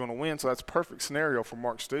thinks you're going to win, so that's a perfect scenario for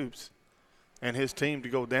Mark Stoops and his team to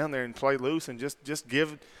go down there and play loose and just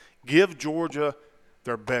give Georgia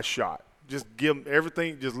their best shot. Just give them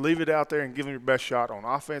everything. Just leave it out there and give them your best shot on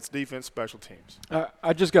offense, defense, special teams.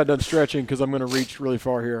 I just got done stretching because I'm going to reach really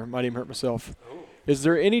far here. Might even hurt myself. Is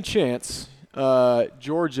there any chance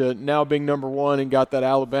Georgia, now being number one and got that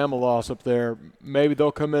Alabama loss up there, maybe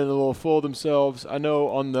they'll come in a little full of themselves? I know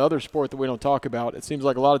on the other sport that we don't talk about, it seems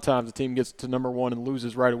like a lot of times the team gets to number one and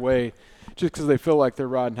loses right away just because they feel like they're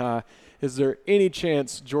riding high. Is there any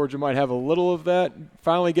chance Georgia might have a little of that,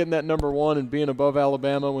 finally getting that number one and being above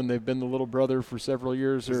Alabama when they've been the little brother for several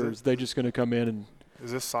years, or is they just going to come in and –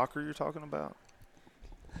 Is this soccer you're talking about?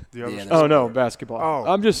 The other Yeah, sport? Oh, no, basketball.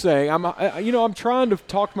 Oh. I'm just saying, I'm trying to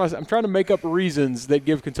talk to myself. I'm trying to make up reasons that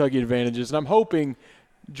give Kentucky advantages, and I'm hoping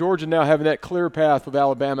Georgia now having that clear path with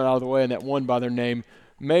Alabama out of the way and that one by their name,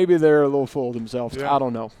 maybe they're a little full of themselves. Yeah. I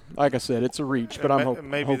don't know. Like I said, it's a reach, but I'm hoping.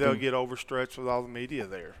 Maybe they'll get overstretched with all the media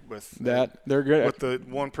there. With that. They're good. With the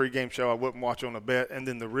one pregame show I wouldn't watch on a bet, and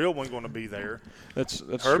then the real one going to be there. That's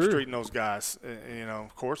Herb true. Street and those guys,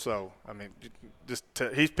 Corso. I mean,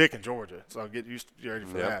 he's picking Georgia, so get ready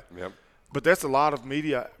for that. Yep. But that's a lot of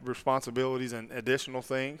media responsibilities and additional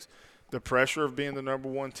things. The pressure of being the number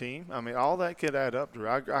one team. I mean, all that could add up, Drew.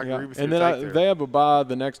 I agree with you. And then they have a bye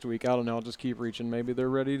the next week. I don't know. I'll just keep reaching. Maybe they're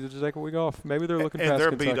ready to just take a week off. Maybe they're looking past they're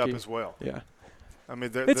Kentucky. beat up as well. Yeah. I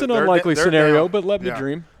mean, It's an unlikely scenario, down, but let me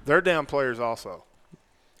dream. They're down players also.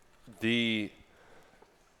 The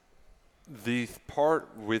part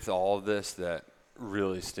with all of this that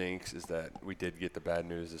really stinks is that we did get the bad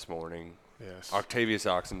news this morning. Yes. Octavius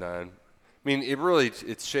Oxendine. I mean,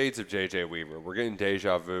 it's shades of J.J. Weaver. We're getting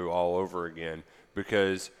deja vu all over again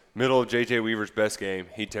because middle of J.J. Weaver's best game,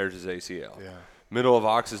 he tears his ACL. Yeah. Middle of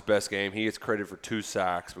Ox's best game, he gets credit for 2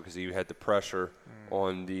 sacks because he had the pressure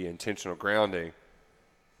on the intentional grounding.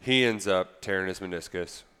 He ends up tearing his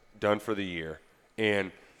meniscus, done for the year.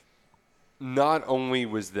 And not only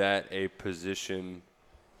was that a position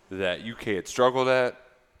that UK had struggled at,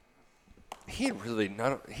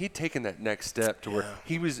 he'd taken that next step to where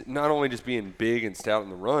he was not only just being big and stout in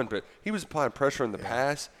the run, but he was applying pressure in the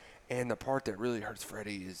pass. And the part that really hurts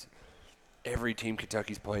Freddie is every team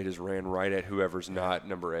Kentucky's played has ran right at whoever's not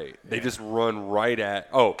number 8. They just run right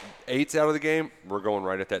at, 8's out of the game, we're going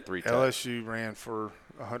right at that 3 tech. LSU ran for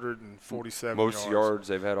 147 Most yards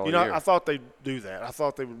they've had all year. I thought they'd do that. I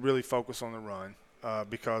thought they would really focus on the run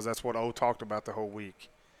because that's what O talked about the whole week.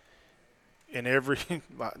 In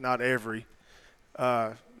not every,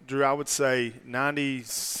 Drew, I would say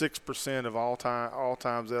 96% of all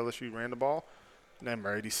times LSU ran the ball.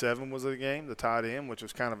 Number 87 was the game, the tight end, which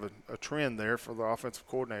was kind of a trend there for the offensive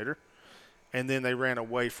coordinator. And then they ran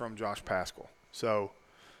away from Josh Paschal. So,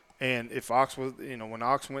 and if Ox was, when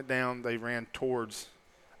Ox went down, they ran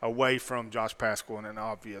away from Josh Paschal in an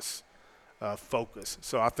obvious focus.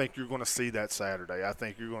 So I think you're going to see that Saturday. I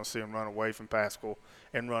think you're going to see them run away from Paschal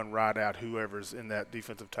and run right out whoever's in that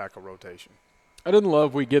defensive tackle rotation. I didn't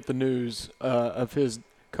love we get the news of his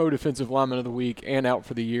co-defensive lineman of the week and out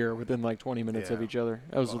for the year within like 20 minutes of each other.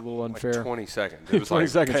 That was a little unfair. Like 20 seconds. It was 20 like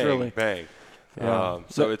seconds, bang, really. bang. Yeah.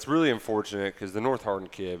 So it's really unfortunate because the North Hardin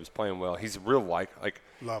kid was playing well. He's real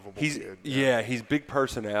Lovable he's kid. he's big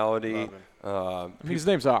personality. His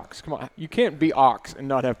name's Ox. Come on, you can't be Ox and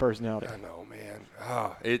not have personality. I know, man.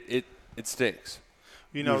 It stinks.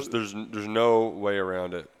 There's no way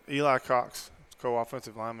around it. Eli Cox,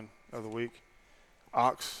 co-offensive lineman of the week.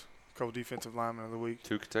 Ox, co-defensive lineman of the week.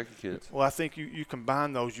 2 Kentucky kids. Well, I think you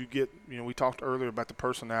combine those, you get, we talked earlier about the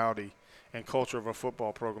personality and culture of a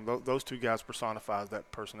football program. Those 2 guys personifies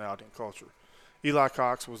that personality and culture. Eli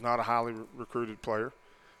Cox was not a highly recruited player.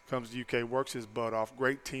 Comes to UK, works his butt off,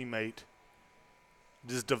 great teammate.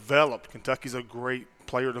 Just developed. Kentucky's a great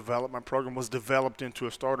player development program, was developed into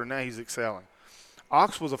a starter. Now he's excelling.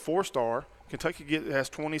 Ox was a 4-star. Kentucky has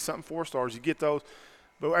 20-something 4-stars. You get those.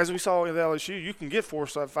 But as we saw in LSU, you can get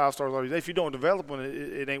 4-star, 5-stars every day. If you don't develop one,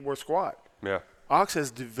 it ain't worth squat. Yeah. Ox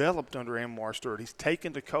has developed under Anwar Stewart. He's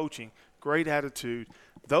taken to coaching, great attitude.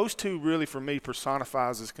 Those 2 really, for me,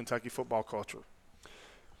 personifies this Kentucky football culture.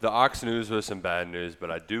 The Ox news was some bad news,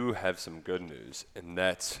 but I do have some good news, and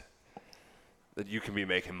that's that you can be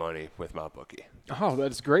making money with MyBookie. Oh,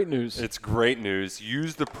 that's great news. It's great news.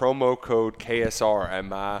 Use the promo code KSR at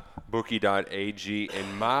mybookie.ag.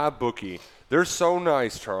 And MyBookie, they're so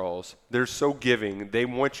nice, Charles. They're so giving. They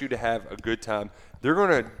want you to have a good time. They're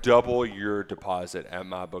going to double your deposit at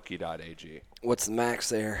mybookie.ag. What's the max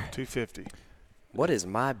there? $250. What is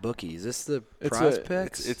MyBookie? Is this the It's Prize a-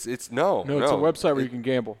 Picks? It's it's a website where you can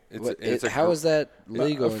gamble. How is that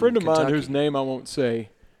legal? A friend in of mine Kentucky? whose name I won't say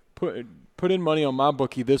put in money on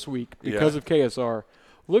MyBookie this week because of KSR.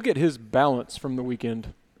 Look at his balance from the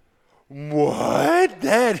weekend. What?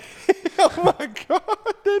 Oh, my God.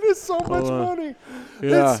 That is so much money.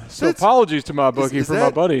 Yeah. So apologies to MyBookie is for my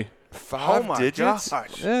that- buddy. 5 digits?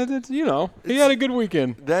 Gosh. Yeah, he had a good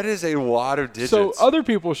weekend. That is a lot of digits. So other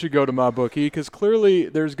people should go to MyBookie because clearly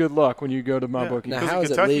there's good luck when you go to MyBookie. Now, Because how in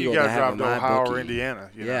is it Kentucky, legal you got to to have drive a to Ohio or MyBookie? Indiana.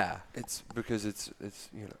 You know? Yeah. It's because it's It's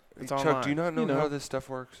Chuck, online. do you not know, You know. how this stuff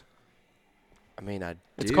works? I mean, I do.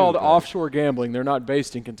 It's called but- offshore gambling. They're not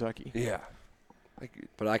based in Kentucky. Yeah.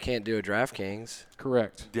 But I can't do a DraftKings.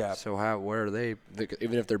 Correct. Yeah. So where are they?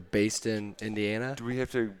 Even if they're based in Indiana? Do we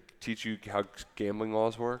have to teach you how gambling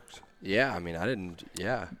laws works? Yeah, I mean, I didn't.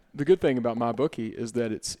 Yeah. The good thing about MyBookie is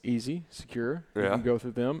that it's easy, secure. You Yeah. can go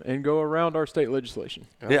through them and go around our state legislation.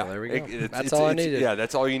 Oh, yeah. there we go. That's It's- all I it's- needed. Yeah,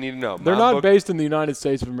 that's all you need to know. They're My not book- based in the United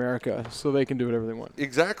States of America, so they can do whatever they want.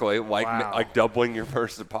 Exactly. Like doubling your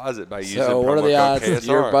first deposit by using So what are promo the code odds that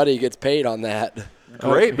your KSR. buddy gets paid on that?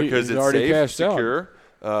 Great, He- because he's it's already safe, cashed out. secure.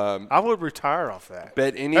 I would retire off that.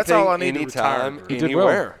 Bet anything, That's all I need to retire. anytime, He did well.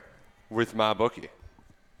 anywhere with MyBookie.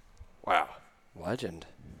 Wow. Legend.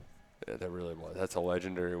 Yeah, that really was. That's a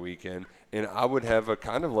legendary weekend. And I would have a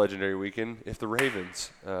kind of legendary weekend if the Ravens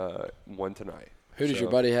won tonight. Who does your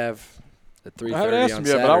So- buddy have at 3:30 I haven't asked on him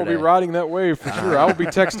yet, Saturday? but I will be riding that wave for sure. I will be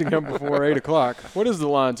texting him before 8 o'clock. What is the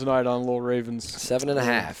line tonight on Little Ravens?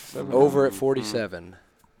 7.5. Over at 47.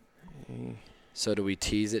 So do we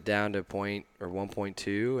tease it down to point or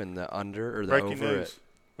 1.2 and the under or the Breaking over news.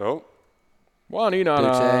 Oh,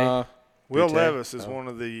 Juanina. Will Butte. Levis is one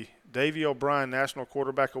of the Davey O'Brien National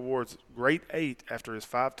Quarterback Awards grade 8 after his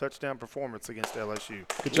 5-touchdown performance against LSU.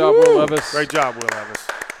 Good job, Will Levis. Great job, Will Levis.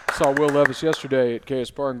 Saw Will Levis yesterday at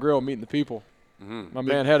KS Bar and Grill meeting the people. My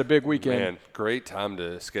man had a big weekend. man, great time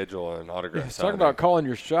to schedule an autograph Talk signing. about calling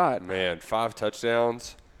your shot. Man, 5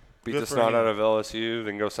 touchdowns, beat Good the for snot him. out of LSU,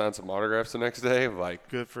 then go sign some autographs the next day. Like,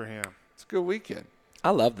 Good for him. it's a good weekend. I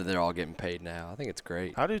love that they're all getting paid now. I think it's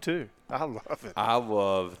great. I do too. I love it. I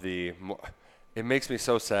love it makes me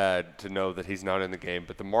so sad to know that he's not in the game,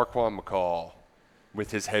 but the Marquand McCall with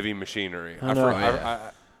his heavy machinery. I know.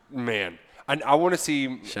 Man, I want to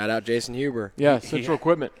see. Shout out Jason Huber. Yeah, Central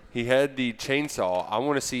Equipment. He had the chainsaw. I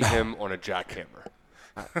want to see him on a jackhammer.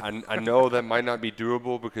 I know that might not be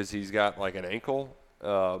doable because he's got like an ankle,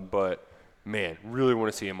 but man, really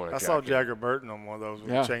want to see him on a I jackhammer. saw Jagger Burton on one of those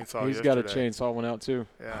with Yeah, a chainsaw he's yesterday. got a chainsaw one out too.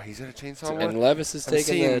 Oh, Yeah. he's at a chainsaw one? And Levis is I've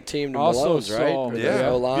taking the seen- team to also Malone's, right? saw- Or the Yeah.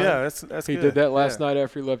 O-line? Yeah, that's He good. did that last Yeah. night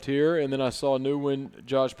after he left here, and then I saw a new one,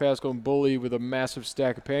 Josh Pascal and Bully with a massive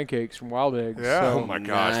stack of pancakes from Wild Eggs. Yeah. So Oh my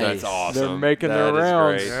gosh, that's Nice. awesome. They're making That their is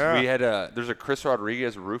rounds. great. Yeah. We had there's a Chris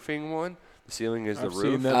Rodriguez roofing one. The ceiling is I've the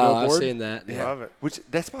seen roof. that. Oh, I've billboard? seen that. Yeah. Love it. Which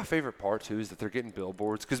that's my favorite part too, is that they're getting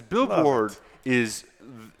billboards because billboard is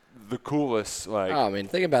the coolest. Like, Oh, I mean,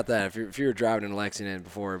 think about that. If you were driving in Lexington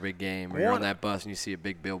before a big game, or you're on One- that bus and you see a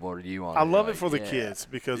big billboard of you on I it, love you're it for the like, kids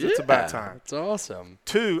because yeah. it's about time. It's awesome.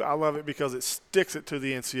 2, I love it because it sticks it to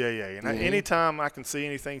the NCAA. And anytime I can see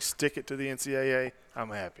anything stick it to the NCAA, I'm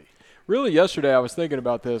happy. Really, yesterday I was thinking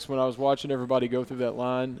about this when I was watching everybody go through that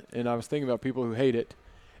line, and I was thinking about people who hate it.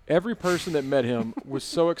 Every person that met him was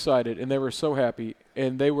so excited, and they were so happy,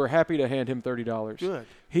 and they were happy to hand him $30. Good.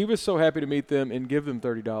 He was so happy to meet them and give them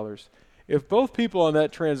 $30. If both people on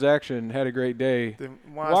that transaction had a great day, Then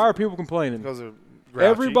why are people complaining? Because of grouchy?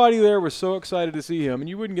 Everybody there was so excited to see him, and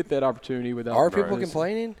you wouldn't get that opportunity without. Are people this.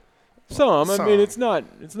 complaining? Some. I mean, Some.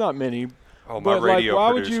 it's not many. oh, my But like, radio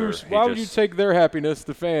why would producer. you take their happiness,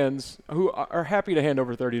 the fans who are happy to hand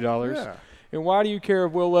over $30, Yeah. and why do you care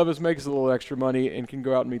if Will Levis makes a little extra money and can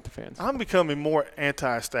go out and meet the fans? I'm becoming more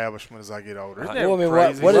anti-establishment as I get older. Isn't that Well, I mean,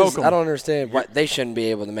 crazy? what is? Welcome. I don't understand. What they shouldn't be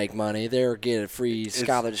able to make money. They're getting a free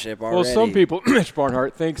scholarship already. Well, some people, Mitch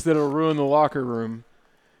Barnhart thinks that it'll ruin the locker room.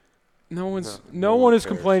 No one is cares.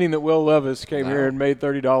 complaining that Will Levis came No. here and made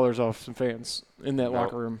 $30 off some fans in that No.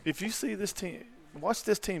 locker room. If you see this team, watch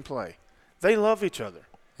this team play. They love each other.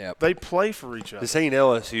 Yep. They play for each other. This ain't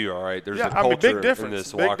LSU, all right. There's Yeah, a I mean, culture big difference. in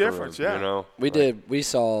this Big locker difference, room. yeah. You know, We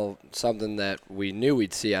saw something that we knew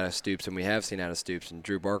we'd see out of Stoops, and we have seen out of Stoops, and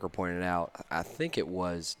Drew Barker pointed out, I think it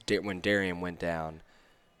was when Darian went down,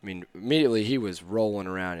 I mean, immediately he was rolling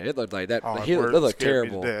around. It looked like that. Oh, It word looked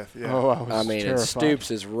scared me to terrible. death, yeah. Oh, I was I mean, and terrified. Stoops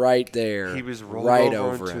is right there. He was rolled right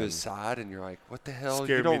over over to him. his side, and you're like, what the hell?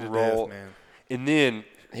 Scared you me don't to roll. death, man. And then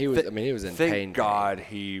He was. I mean, he was in thank pain. God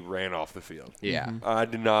he ran off the field. Yeah. I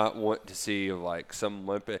did not want to see like some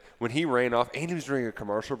limp. When he ran off and he was during a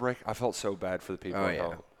commercial break, I felt so bad for the people Oh at yeah.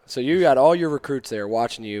 home. So you got all your recruits there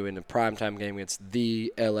watching you in the primetime game against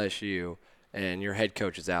the LSU, and your head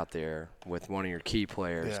coach is out there with one of your key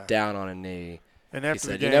players Yeah. down on a knee. And He after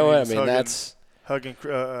the said, game, "You know he what? I was mean, that's hugging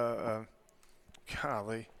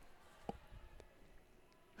golly.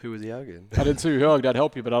 who was he hugging?" I didn't see who hugged. I'd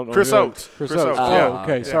help you, but I don't know. Chris who hugged. Oates. Chris Chris Oates. Oates, Oh, yeah.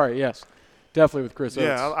 okay. Yeah. Sorry. Yes. Definitely with Chris Oates.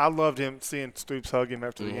 Yeah, I loved him seeing Stoops hug him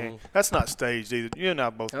after the game. That's not staged either. You and I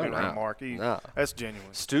both Oh, knew that, no. Mark. No. That's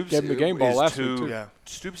genuine. Stoops Gave him the game ball is last week, too. too. Yeah.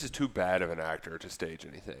 Stoops is too bad of an actor to stage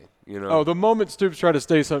anything. You know. Oh, the moment Stoops tried to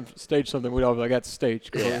stage something, we'd all be like, that's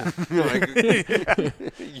staged. Yeah.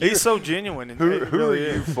 Like, He's so genuine. And who it are really you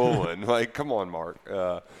is. fooling? Like, come on, Mark.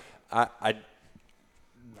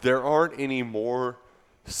 There aren't any more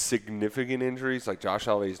significant injuries. Like Josh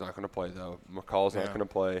Alvey's not going to play though. McCall's not Yeah. going to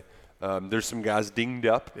play. There's some guys dinged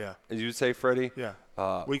up. Yeah. As you would say, Freddie. Yeah.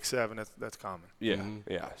 Week 7, that's common. Yeah.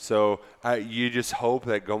 Yeah. So you just hope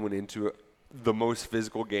that going into the most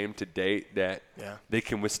physical game to date that Yeah. they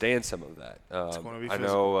can withstand some of that. gonna be I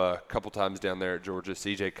know a couple times down there at Georgia,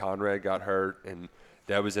 C.J. Conrad got hurt, and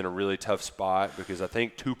that was in a really tough spot because I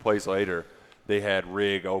think 2 plays later they had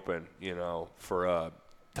Rigg open, for a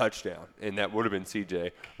touchdown, and that would have been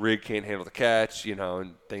C.J. Rigg can't handle the catch,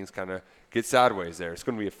 and things kind of get sideways there. It's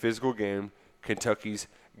going to be a physical game. Kentucky's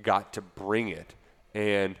got to bring it.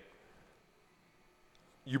 And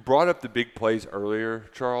you brought up the big plays earlier,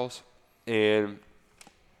 Charles, and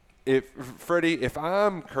if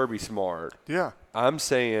I'm Kirby Smart, Yeah. I'm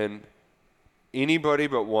saying anybody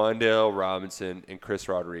but Wan'Dale Robinson and Chris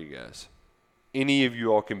Rodriguez, any of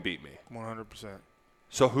you all can beat me. 100%.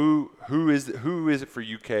 So who is it for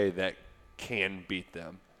UK that can beat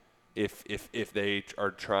them if they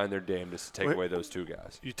are trying their damnedest to take away those 2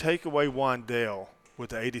 guys? You take away Wan'Dale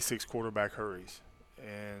with the 86 quarterback hurries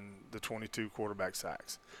and the 22 quarterback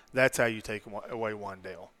sacks. That's how you take away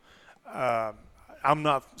Wan'Dale. I'm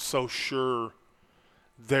not so sure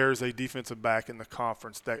there's a defensive back in the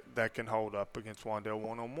conference that can hold up against Wan'Dale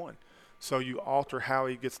one-on-one. So you alter how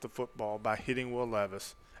he gets the football by hitting Will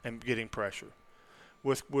Levis and getting pressure.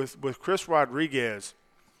 With Chris Rodriguez,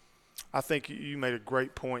 I think you made a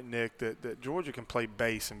great point, Nick, that Georgia can play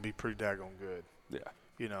base and be pretty daggone good.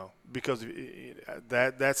 Yeah. Because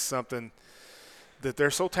that's something that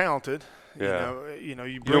they're so talented. Yeah. You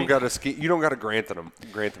don't got to grant them.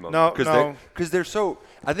 No, because they're so.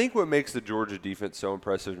 I think what makes the Georgia defense so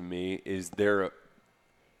impressive to me is their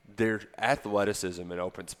athleticism in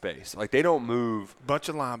open space. Like they don't move. Bunch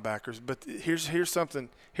of linebackers, but here's something.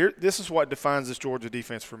 This is what defines this Georgia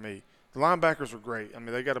defense for me. The linebackers are great. I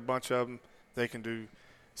mean, they got a bunch of them. They can do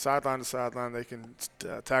sideline to sideline. They can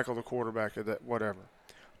tackle the quarterback or that whatever.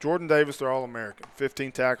 Jordan Davis, they're All-American.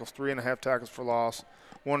 15 tackles, 3.5 tackles for loss,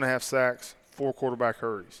 1.5 sacks, 4 quarterback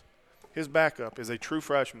hurries. His backup is a true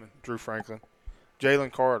freshman, Drew Franklin,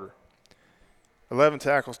 Jalen Carter. 11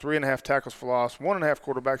 tackles, 3.5 tackles for loss, 1.5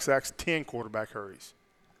 quarterback sacks, 10 quarterback hurries.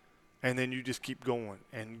 And then you just keep going,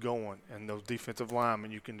 and those defensive linemen,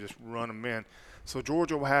 you can just run them in. So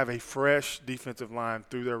Georgia will have a fresh defensive line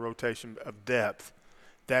through their rotation of depth.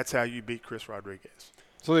 That's how you beat Chris Rodriguez.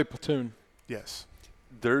 So they platoon. Yes.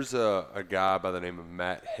 There's a guy by the name of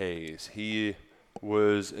Matt Hayes. He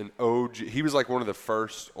was an OG. He was like one of the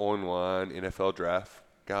first online NFL draft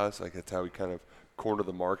guys. Like that's how he kind of cornered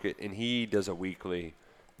the market. And he does a weekly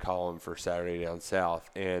column for Saturday Down South.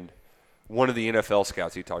 And one of the NFL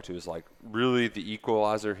scouts he talked to is like, really the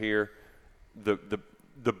equalizer here, the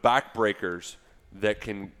backbreakers that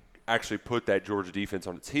can actually put that Georgia defense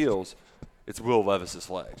on its heels, it's Will Levis's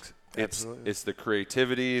legs. It's the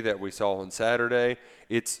creativity that we saw on Saturday.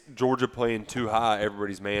 It's Georgia playing too high,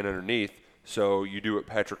 everybody's man underneath. So you do what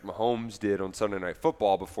Patrick Mahomes did on Sunday Night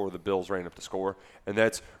Football before the Bills ran up the score, and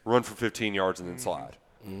that's run for 15 yards and then slide.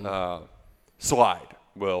 Slide,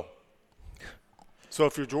 Will. So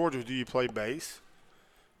if you're Georgia, do you play base,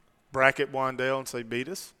 bracket Wan'Dale, and say beat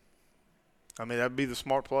us? I mean, that'd be the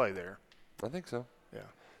smart play there. I think so.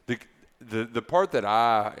 Yeah. The part that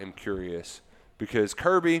I am curious, because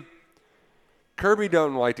Kirby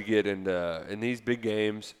don't like to get in these big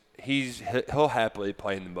games. He'll happily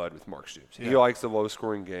play in the mud with Mark Stoops. He likes the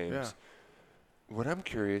low-scoring games. Yeah. What I'm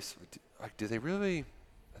curious, like, are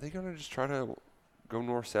they going to just try to go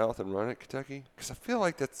north-south and run at Kentucky? Because I feel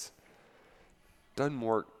like that's doesn't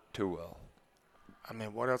work too well. I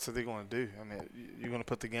mean, what else are they going to do? I mean, you're going to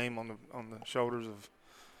put the game on the shoulders of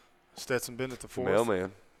Stetson Bennett the fourth.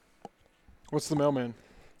 Mailman. What's the mailman?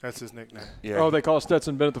 That's his nickname. Yeah. Oh, they call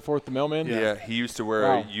Stetson Bennett the fourth the mailman? Yeah, he used to wear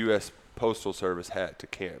Wow. a U.S. Postal Service hat to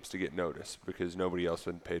camps to get noticed because nobody else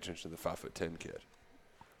would pay attention to the 5'10" kid.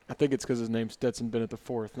 I think it's because his name's Stetson Bennett the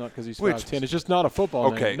fourth, not because he's Which- 5'10". It's just not a football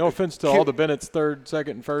Okay. name. No offense to all the Bennettts, third,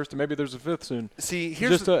 second, and first, and maybe there's a fifth soon. See, It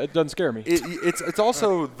here's just it doesn't scare me. it's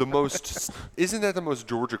also the most. Isn't that the most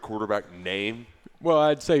Georgia quarterback name? Well,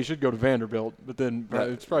 I'd say he should go to Vanderbilt, but then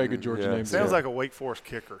it's probably a good Georgia Yeah. name. Sounds like a Wake Forest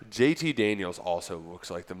kicker. JT Daniels also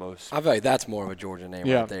looks like the most, I feel like that's more of a Georgia name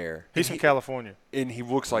Yeah. right there. He's from California. and he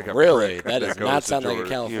looks like a Really? prick That does goes not to sound like a Georgia,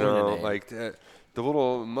 California you know, name. Like the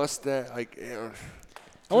little mustache, like.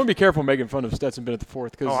 I want to be careful making fun of Stetson Bennett the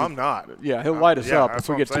fourth because Oh, I'm not. yeah, he'll light us Yeah, up that's if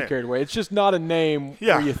we what get I'm too saying. carried away. It's just not a name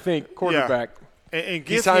Yeah. where you think quarterback. And He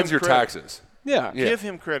give signs him your credit. taxes. Yeah. Yeah. Give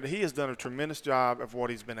him credit. He has done a tremendous job of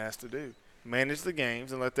what he's been asked to do. Manage the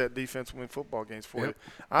games and let that defense win football games for you.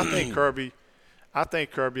 I think Kirby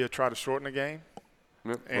will try to shorten the game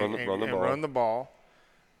Yep, and run the ball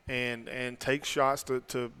and take shots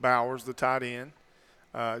to Bowers, the tight end.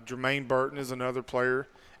 Jermaine Burton is another player.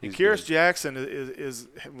 And He's Kyrus good.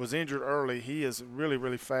 Jackson was injured early. He is really,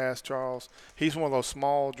 really fast, Charles. He's one of those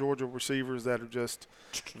small Georgia receivers that are just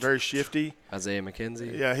very shifty. Isaiah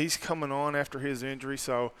McKenzie. Yeah, he's coming on after his injury.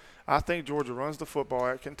 So I think Georgia runs the football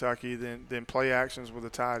at Kentucky, then play actions with a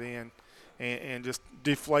tight end and just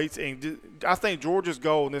deflates. And I think Georgia's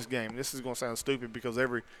goal in this game, this is going to sound stupid because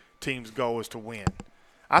every team's goal is to win.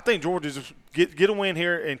 I think Georgia's just get a win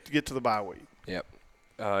here and get to the bye week. Yep.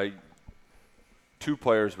 Two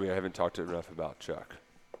players we haven't talked enough about, Chuck.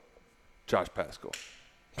 Josh Paschal.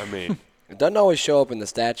 I mean, It doesn't always show up in the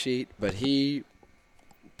stat sheet, but he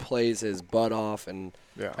plays his butt off. And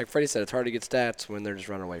Yeah. like Freddie said, it's hard to get stats when they're just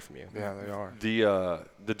running away from you. Yeah, they are.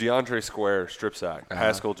 the DeAndre Square strip sack,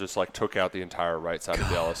 Paschal just like took out the entire right side of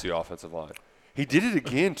the LSU offensive line. He did it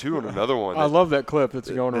again too on another one. I love that clip that's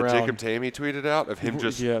going that around. Jacob Tammy tweeted out of him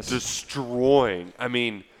just Yes. destroying. I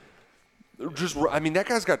mean, that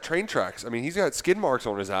guy's got train tracks. I mean, he's got skid marks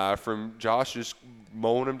on his eye from Josh just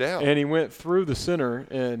mowing him down. And he went through the center,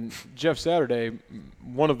 and Jeff Saturday,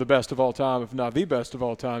 one of the best of all time, if not the best of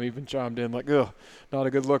all time, even chimed in like, ugh, not a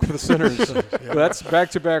good look for the centers. But that's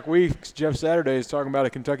back-to-back weeks. Jeff Saturday is talking about a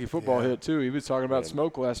Kentucky football hit, too. He was talking about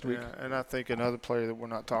smoke last week. Yeah, and I think another player that we're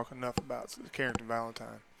not talking enough about is Carrington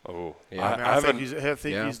Valentine. Oh, Yeah. I think he's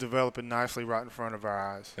Yeah. developing nicely right in front of our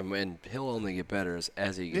eyes. And he'll only get better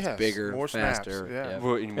as he gets Yes, bigger, more snaps, faster. yeah.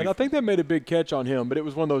 Well, And I think they made a big catch on him, but it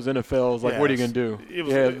was one of those NFLs, like, what are you going to do? It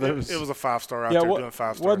was, yeah, it was a five-star out there doing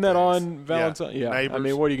five-star wasn't that things. on Valentine? Yeah. I Neighbors.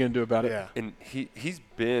 mean, what are you going to do about it? Yeah. And he's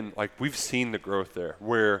been like we've seen the growth there.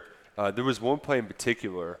 Where there was one play in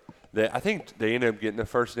particular that I think they ended up getting the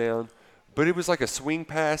first down, but it was like a swing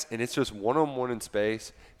pass, and it's just one-on-one in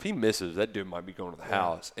space. If he misses, that dude might be going to the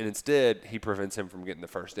house, and instead he prevents him from getting the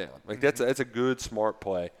first down. Like that's a good smart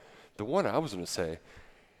play. The one I was going to say,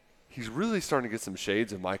 he's really starting to get some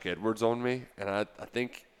shades of Mike Edwards on me, and I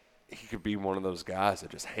think he could be one of those guys that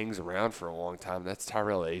just hangs around for a long time. That's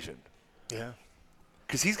Tyrell Asian. Yeah.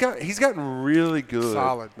 Because he's gotten really good.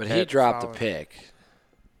 Solid. But he dropped Solid. a pick.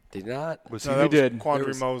 Did he not? Was No, he? that was did. Quandre There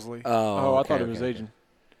was- Mosley. Oh, I okay, thought it was okay. Asian.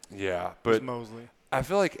 Yeah, It was but Mosley. I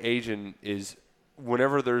feel like Asian is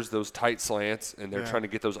whenever there's those tight slants and they're Yeah. trying to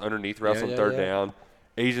get those underneath routes Yeah, on yeah, third yeah. down,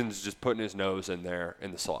 Asian's just putting his nose in there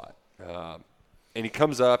in the slot. And he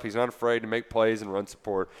comes up. He's not afraid to make plays and run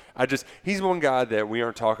support. He's one guy that we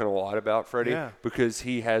aren't talking a lot about, Freddie, Yeah. because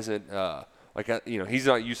he hasn't he's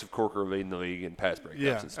not Yusuf Corker leading the league in pass breakups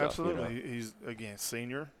Yeah, and stuff. absolutely. You know? He's, again,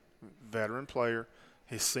 senior, veteran player.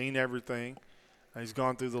 He's seen everything. He's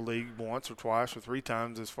gone through the league once or twice or three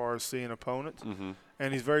times as far as seeing opponents. Mm-hmm.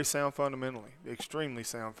 And he's very sound fundamentally, extremely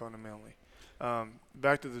sound fundamentally.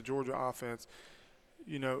 Back to the Georgia offense,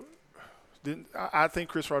 I think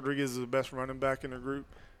Chris Rodriguez is the best running back in the group.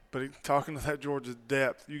 But talking to that Georgia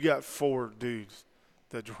depth, you got four dudes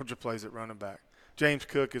that Georgia plays at running back. James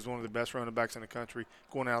Cook is one of the best running backs in the country,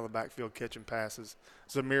 going out of the backfield catching passes.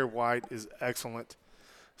 Zamir White is excellent.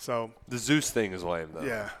 So, The Zeus thing is lame, though.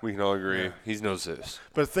 Yeah. We can all agree. Yeah. He's no Zeus.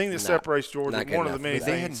 but the thing that separates Georgia, not good one of the enough. many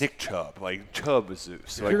They had things, Nick Chubb. Like, Chubb was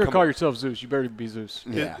Zeus. If Like, you're going to come call on. yourself Zeus, you better be Zeus.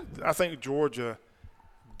 Yeah. I think Georgia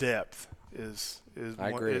depth is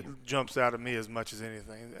I one, agree. it jumps out at me as much as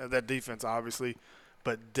anything. That defense, obviously,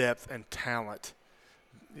 but depth and talent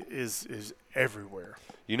is everywhere.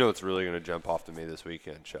 You know what's really going to jump off to me this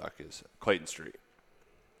weekend, Chuck, is Clayton Street.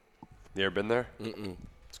 You ever been there?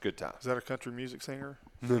 It's a good time. Is that a country music singer?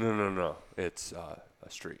 No. It's a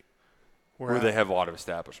street. where they have a lot of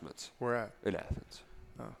establishments. Where at? In Athens.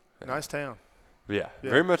 Oh, nice town. Yeah,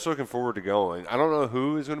 very much looking forward to going. I don't know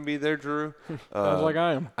who is going to be there, Drew. Sounds like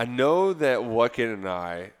I am. I know that Luckett and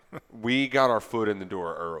I, we got our foot in the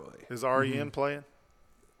door early. Is REM playing?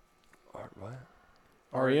 What?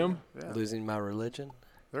 REM? Yeah. Losing my religion.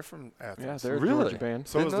 They're from Athens. Yeah, they're a Really? Georgia band.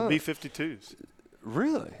 So is the They're not. B-52s.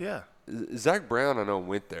 Really? Yeah. Zach Brown, I know,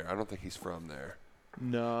 went there. I don't think he's from there.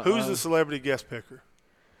 No. Who's the celebrity guest picker?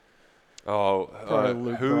 Oh, Probably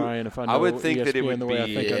Luke Bryan, if I know would think ESPN that it would the way I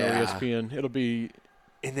be. think I know Yeah. ESPN. It'll be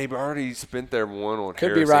And they've already spent their one on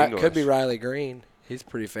Could Harris be English. Could be Riley Green. He's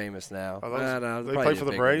pretty famous now. Are those- No, they probably play need for a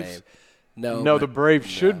the bigger Braves? name. No, no. but The Braves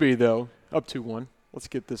should be though, up 2-1. Let's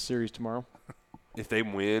get this series tomorrow. If they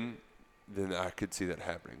win, then I could see that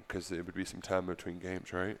happening because it would be some time between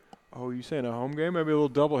games, right? Oh, you saying a home game? Maybe a little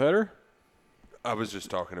doubleheader? I was just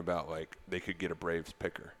talking about like they could get a Braves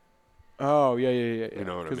picker. Oh, yeah. You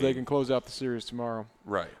know what I Because they mean. can close out the series tomorrow.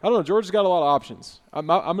 Right. I don't know. Georgia's got a lot of options. I'm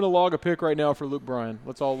going to log a pick right now for Luke Bryan.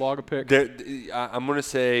 Let's all log a pick. I'm going to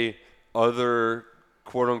say other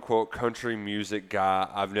quote-unquote country music guy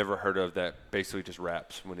I've never heard of that basically just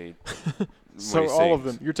raps when he So when he all of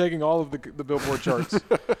sings. them. You're taking all of the Billboard charts.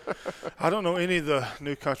 I don't know any of the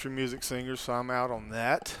new country music singers, so I'm out on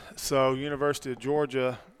that. So University of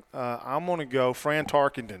Georgia, I'm going to go Fran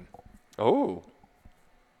Tarkenton. Oh.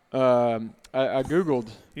 I Googled.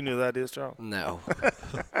 You know who that is, Charles? No.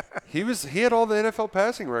 He had all the NFL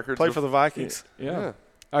passing records. Played for the Vikings. Yeah.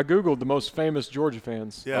 I Googled the most famous Georgia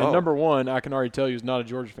fans. Yeah. And Oh. number one, I can already tell you, is not a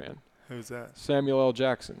Georgia fan. Who's that? Samuel L.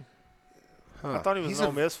 Jackson. I thought he was He's an a-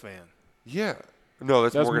 Ole Miss fan. Yeah. No,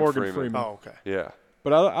 that's Morgan Freeman. Oh, okay. Yeah.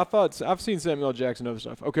 But I thought I've seen Samuel L. Jackson and other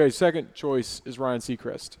stuff. Okay, second choice is Ryan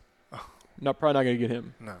Seacrest. Probably not going to get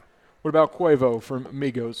him. No. What about Quavo from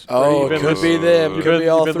Migos? Oh, Freddie, it could be them. You Could be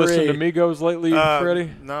all been listening to three. Migos lately, Freddie?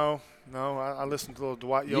 No. I listened to little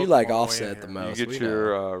Dwight Yoakam. You like on the way in Offset here. the most. You we get know.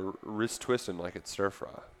 your wrist twisting like it's stir fry.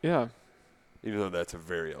 Yeah. Even though that's a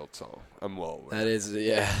very old song. I'm well aware. That is,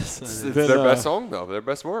 yeah. It's Then, their best song, though. Their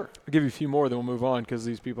best work. I'll give you a few more, then we'll move on because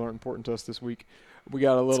these people aren't important to us this week. We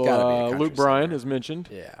got a little gotta be a country Luke Bryan, singer. as mentioned.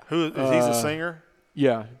 Yeah. Who is he's a singer?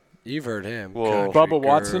 Yeah. You've heard him. Whoa. Country Bubba girl,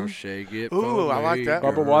 Watson. shake it Ooh, for I like me, that.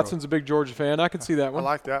 Bubba girl. Watson's a big Georgia fan. I can see that I one.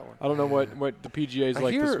 like that one. I don't know what the PGA's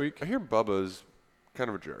like this week. I hear Bubba's kind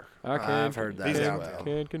of a jerk. I've heard that He's as out. well.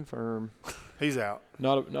 Can confirm. He's out.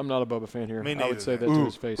 I'm not a Bubba fan here. Me I neither, would say that man. to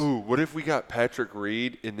his face. Ooh, what if we got Patrick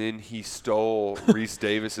Reed and then he stole Reese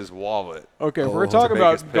Davis's wallet? Okay, if Oh, we're to talking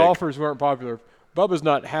make his about pick. golfers who aren't popular. Bubba's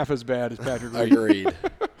not half as bad as Patrick Reed. Agreed.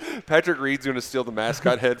 Patrick Reed's going to steal the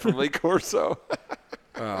mascot head from Lee Corso.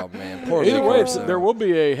 Oh, man. Poor Either Lee way, Corso. there will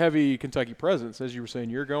be a heavy Kentucky presence, as you were saying.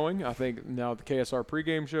 You're going. I think now the KSR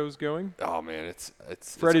pregame show's going. Oh man, it's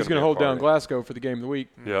Freddie's going to hold down Glasgow for the game of the week,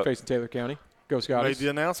 Yep. facing Taylor County. Go Made Scotties. the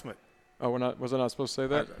announcement. Oh, was I not supposed to say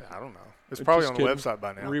that? I don't know. It's probably Just on the kidding. website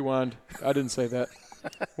by now. Rewind. I didn't say that.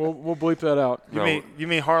 We'll bleep that out. You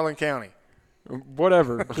mean Harlan County?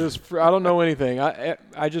 Whatever. I don't know anything.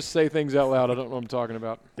 I just say things out loud. I don't know what I'm talking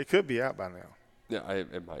about. It could be out by now. Yeah,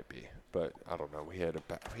 it might be, but I don't know. We had a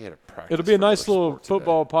practice. It'll be a for nice our little sport today.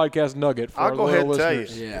 football podcast nugget for I'll our go ahead loyal and tell you.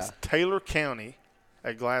 listeners. Yeah. It's Taylor County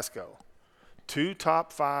at Glasgow. 2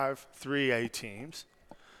 top 5 3A teams.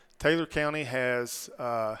 Taylor County has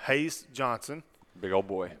Hayes Johnson, Big old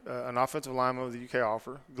boy. an offensive lineman with the UK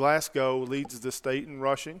offer. Glasgow leads the state in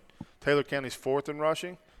rushing. Taylor County's 4th in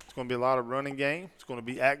rushing. It's going to be a lot of running game. It's going to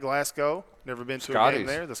be at Glasgow. Never been to a game Scotties.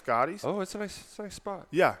 there. The Scotties. Oh, it's a nice spot.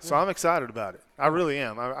 Yeah, so I'm excited about it. I really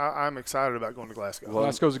am. I'm excited about going to Glasgow.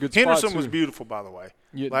 Glasgow's a good spot, Henderson too. was beautiful, by the way.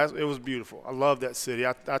 Yeah. It was beautiful. I love that city.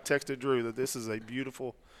 I texted Drew that this is a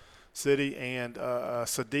beautiful city, and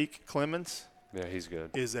Sadiq Clemens Yeah, he's good.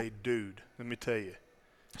 is a dude. Let me tell you.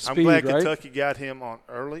 I'm Speed, glad right? Kentucky got him on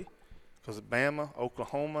early because Bama,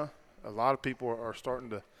 Oklahoma, a lot of people are starting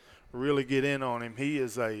to really get in on him. He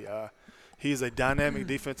is a dynamic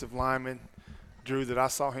defensive lineman, Drew, that I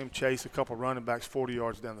saw him chase a couple running backs 40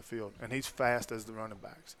 yards down the field, and he's fast as the running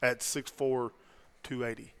backs at 6'4",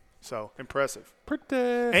 280. So impressive. Pretty.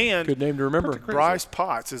 And Good name to remember. Bryce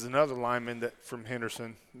Potts is another lineman from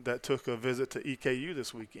Henderson that took a visit to EKU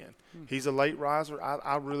this weekend. He's a late riser.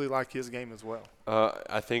 I really like his game as well.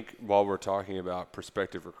 I think while we're talking about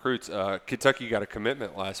prospective recruits, Kentucky got a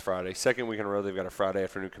commitment last Friday. Second week in a row, they've got a Friday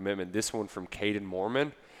afternoon commitment. This one from Caden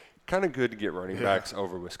Mormon. Kind of good to get running backs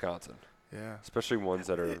over Wisconsin. Yeah. Especially ones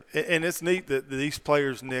that are. And it's neat that these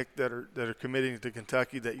players, Nick, that are committing to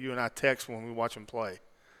Kentucky, that you and I text when we watch them play.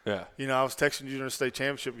 Yeah. You know, I was texting you during the state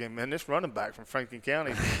championship game, man, this running back from Franklin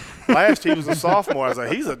County, last he was a sophomore. I was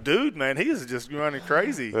like, he's a dude, man. He is just running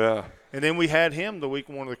crazy. Yeah. And then we had him the week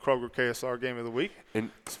one of the Kroger KSR game of the week. And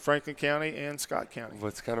Franklin County and Scott County.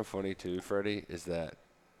 what's kind of funny too, Freddie, is that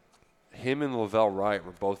him and Lavelle Wright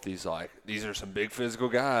were both these are some big physical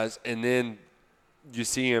guys, and then you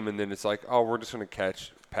see him, and then it's like, oh, we're just going to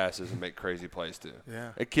catch passes and make crazy plays too.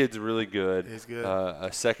 Yeah. That kid's really good. He's good. A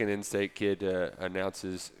second in-state kid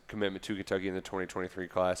announces commitment to Kentucky in the 2023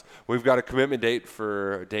 class. We've got a commitment date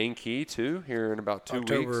for Dane Key too here in about 2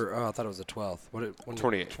 weeks. October. Oh, I thought it was the 12th. What?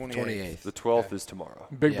 28th. 28th. The 12th is tomorrow.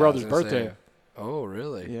 Big Yeah, I brother's was gonna birthday. say. Oh,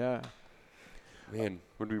 really? Yeah. Man,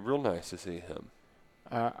 would be real nice to see him.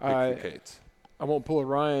 I Big Cates. I won't pull a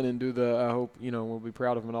Ryan and do the, I hope, we'll be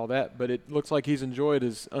proud of him and all that, but it looks like he's enjoyed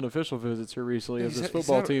his unofficial visits here recently Yeah, as he's his had- he's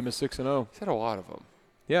football had- team is 6-0. He's had a lot of them.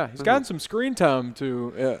 Yeah, he's gotten some screen time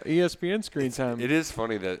too, ESPN screen time. It is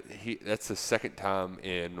funny that that's the second time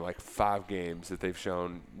in like 5 games that they've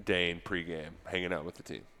shown Dane pregame hanging out with the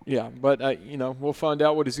team. Yeah, but we'll find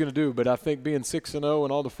out what he's going to do. But I think being 6-0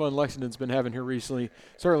 and all the fun Lexington's been having here recently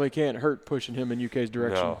certainly can't hurt pushing him in UK's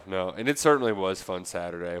direction. No, and it certainly was fun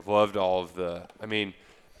Saturday. I've loved all of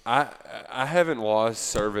I haven't lost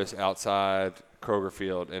service outside Kroger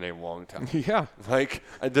Field in a long time. Yeah. Like,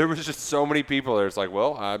 there was just so many people there. It's like,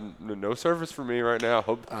 well, I'm no service for me right now.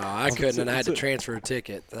 I couldn't, and I had to transfer a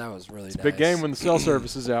ticket. That was really nice. Big game when the cell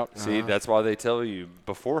service is out. See, that's why they tell you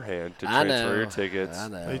beforehand to I transfer know. your tickets. I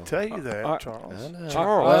know. They tell you that, Charles. I know.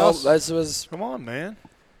 Charles. Well, this was. Come on, man.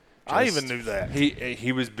 I even knew that.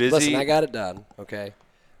 He was busy. Listen, I got it done. Okay.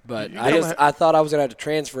 But You I gotta I thought I was gonna have to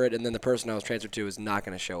transfer it, and then the person I was transferred to was not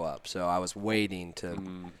gonna show up. So I was waiting to. You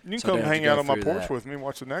can So I come didn't have hang to go out on my through porch that. with me and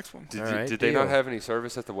watch the next one. Did, All you- right, did they not deal. have any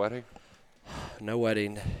service at the wedding? No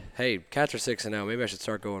wedding. Hey, Cats are 6-0. Maybe I should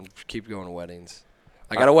keep going to weddings.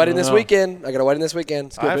 I got a wedding this know. weekend. I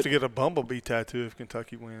have to get a bumblebee tattoo if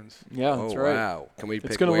Kentucky wins. Yeah, that's Oh right. wow! Can we It's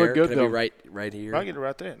pick gonna where? look good, Can it though. be right here? I get it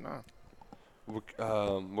right there. No,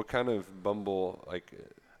 What kind of bumble, like,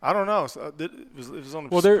 I don't know. It was on the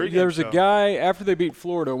Well, pregame there's show. a guy, after they beat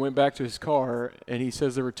Florida, went back to his car, and he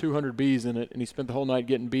says there were 200 bees in it, and he spent the whole night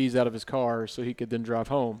getting bees out of his car so he could then drive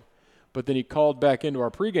home. But then he called back into our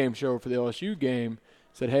pregame show for the LSU game,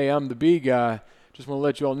 said, hey, I'm the bee guy. Just want to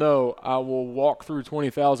let you all know I will walk through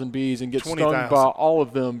 20,000 bees and get stung 20,000. by all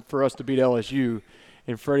of them for us to beat LSU.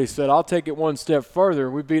 And Freddie said, I'll take it one step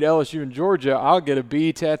further. We beat LSU in Georgia. I'll get a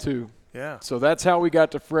bee tattoo. Yeah. So that's how we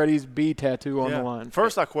got to Freddie's bee tattoo on the line.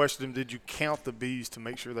 First, I questioned him, did you count the bees to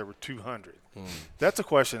make sure there were 200? That's a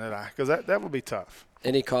question because that would be tough.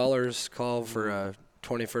 Any callers call for a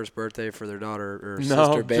 21st birthday for their daughter or No,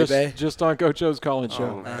 sister, Bebe? just on Coach O's calling show.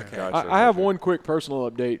 Oh, man. Okay. Gotcha, I have gotcha. one quick personal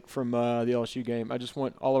update from the LSU game. I just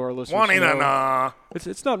want all of our listeners to know. Nah.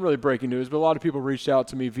 It's not really breaking news, but a lot of people reached out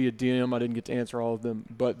to me via DM. I didn't get to answer all of them,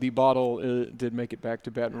 but the bottle did make it back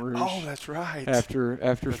to Baton Rouge. Oh, that's right. After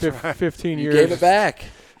right. 15 You years. gave it back.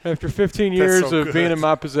 After 15 years so of being good. in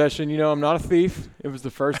my possession, I'm not a thief. It was the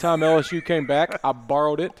first time LSU came back. I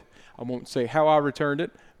borrowed it. I won't say how I returned it.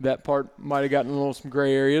 That part might have gotten some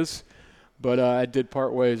gray areas, but I did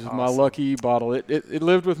part ways with my Awesome. lucky bottle. It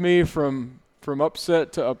lived with me from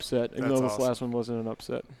upset to upset, even That's though this awesome. last one wasn't an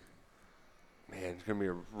upset. Man, it's going to be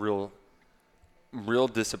a real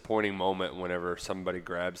disappointing moment whenever somebody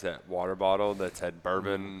grabs that water bottle that's had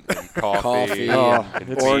bourbon and coffee, Oh, and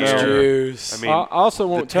it's Orange no. beer. juice. I mean, I also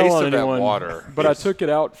won't the tell taste on of that anyone, water but I is- took it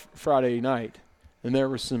out Friday night, and there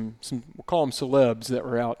were some we'll call them celebs that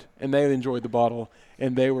were out, and they enjoyed the bottle,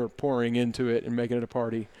 and they were pouring into it and making it a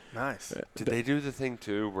party. Nice. Did they do the thing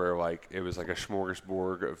too where like it was like a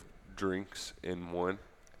smorgasbord of drinks in one?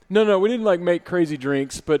 No, we didn't make crazy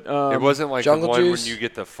drinks, but it wasn't like the Jungle one Juice? when you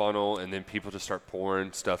get the funnel and then people just start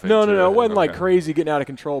pouring stuff No, into it. it wasn't like Okay. crazy getting out of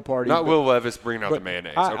control party. Not but- Will Levis bringing out the but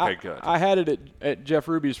mayonnaise. I, Okay, good. I had it at Jeff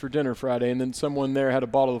Ruby's for dinner Friday, and then someone there had a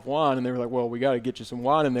bottle of wine, and they were like, well, we got to get you some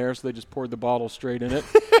wine in there, so they just poured the bottle straight in it.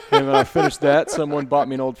 And when I finished that, someone bought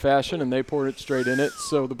me an old-fashioned, and they poured it straight in it.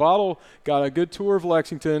 So the bottle got a good tour of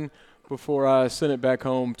Lexington before I sent it back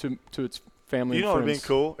home to its family You know and what would have friends. been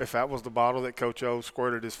cool if that was the bottle that Coach O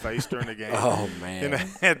squirted his face during the game. Oh, And man. it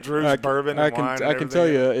had Drew's bourbon and wine and I can tell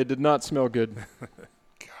everything. you, it did not smell good.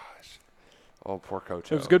 Oh, poor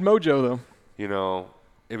Coach. It was O. good mojo, though. You know,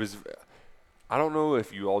 it was. I don't know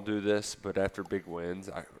if you all do this, but after big wins,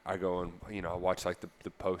 I go and I watch like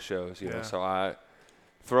the post shows. You know, Yeah. so I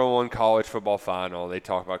throw on college football final. They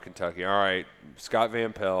talk about Kentucky. All right, Scott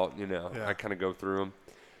Van Pelt. Yeah. I kind of go through them.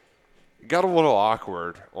 It got a little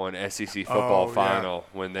awkward on SEC football Oh, yeah. final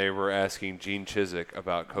when they were asking Gene Chizik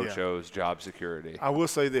about Coach Yeah. O's job security. I will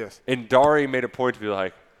say this. And Dari made a point to be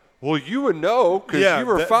like, Well, you would know because Yeah, you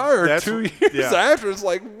were that- fired that's 2 what- years yeah. after. It's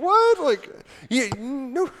like, what? Like, yeah,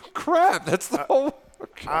 no crap. That's the whole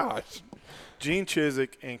 – gosh. Gene Chizik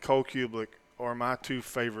and Cole Kubelik are my two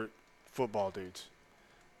favorite football dudes,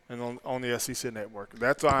 and on the SEC network.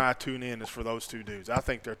 That's why I tune in, is for those two dudes. I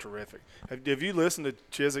think they're terrific. Have you listened to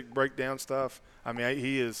Chizik break down stuff? I mean,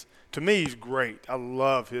 he is, to me, he's great. I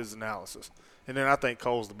love his analysis. And then I think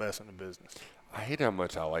Cole's the best in the business. I hate how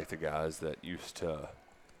much I like the guys that used to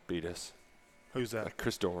beat us. Who's that? Like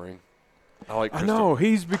Chris Doering. I like I Chris know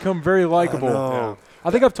he's become very likable. know. I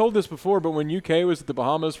think I've told this before, but when UK was at the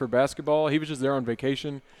Bahamas for basketball, he was just there on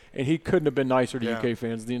vacation, and he couldn't have been nicer to Yeah. UK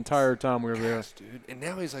fans the entire time we were there. Gosh, dude. And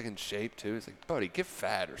now he's like in shape too. It's like, buddy, get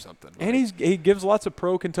fat or something. And Like, he gives lots of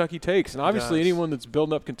pro Kentucky takes, and obviously does. anyone that's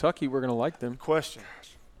building up Kentucky, we're going to like them. Question.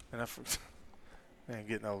 And man,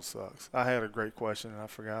 getting old sucks. I had a great question, and I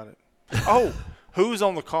forgot it. Oh, who's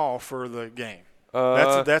on the call for the game?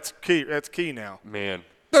 That's key. That's key now. man.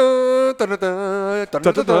 If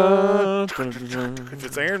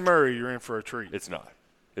it's Aaron Murray, you're in for a treat. It's not.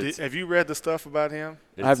 It's, Have you read the stuff about him?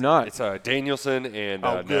 I have not. It's Danielson and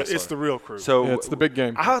Oh, good. Nessler. It's the real crew. So Yeah, it's the big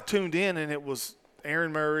game. I tuned in, and it was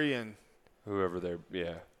Aaron Murray, and whoever they're,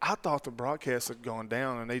 yeah. I thought the broadcast had gone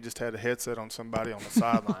down, and they just had a headset on somebody on the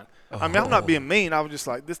sideline. I mean, I'm not being mean. I was just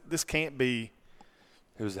like, this can't be.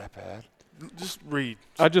 It was that bad. Just read.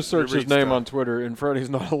 I just searched his read name stuff. on Twitter, and Freddie's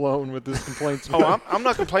not alone with his complaints. Oh, I'm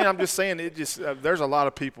not complaining. I'm just saying it just there's a lot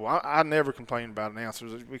of people. I never complain about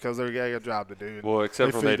announcers because they got a job to do. Well,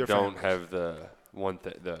 except when feed they their don't families. have the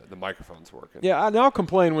the microphones working. Yeah, and I'll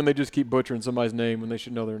complain when they just keep butchering somebody's name when they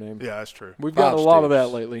should know their name. Yeah, that's true. We've gotten Bob a lot of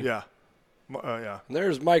Stoops. that lately. Yeah. Yeah. And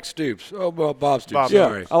there's Mike Stoops. Oh, well, Bob Stoops. Bob, Yeah,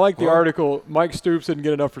 Sorry. I like the article. Mike Stoops didn't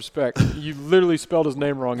get enough respect. You literally spelled his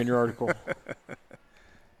name wrong in your article.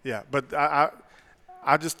 Yeah, but I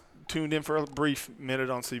just tuned in for a brief minute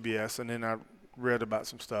on CBS, and then I read about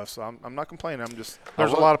some stuff. So I'm not complaining. I'm just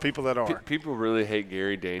there's a lot of people that are. People really hate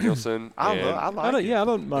Gary Danielson. I and, like it. I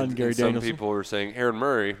don't mind Gary and some Danielson. people are saying Aaron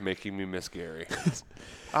Murray making me miss Gary.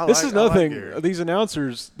 This is another thing. Gary. These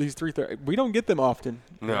announcers, these we don't get them often.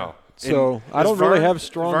 No. So I Is don't really Vern- have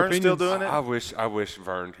strong Vern opinions. still doing it? I wish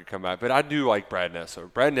Vern could come back, but I do like Brad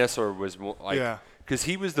Nessler. Brad Nessler was like, Yeah. because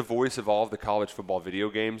he was the voice of all of the college football video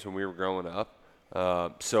games when we were growing up.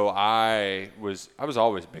 So I was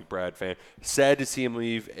always a big Brad fan. Sad to see him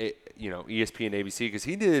leave, ESPN, ABC, because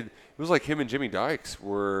it was like him and Jimmy Dykes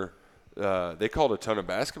were. They called a ton of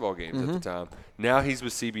basketball games at the time. Now he's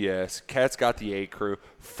with CBS. Cat's got the A crew.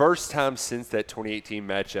 First time since that 2018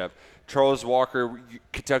 matchup. Charles Walker,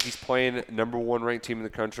 Kentucky's playing number one ranked team in the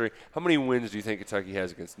country. How many wins do you think Kentucky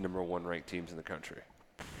has against number one ranked teams in the country?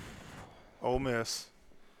 Ole Miss.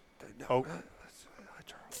 Oh,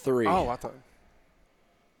 3. I thought.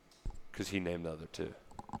 Because he named the other two.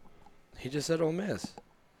 He just said Ole Miss.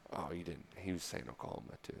 Oh, you didn't. He was saying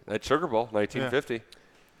Oklahoma too. That Sugar Bowl, 1950.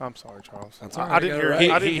 I'm sorry, Charles. That's all right, I didn't you hear. got it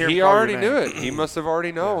right. I didn't hear. He part of already your knew name. it. He must have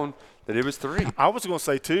already known that it was 3. I was going to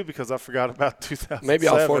say 2 because I forgot about 2007. Maybe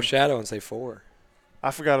I'll foreshadow and say 4. I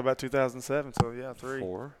forgot about 2007. So yeah, 3.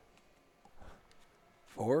 4.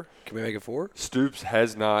 4? Can we make it 4? Stoops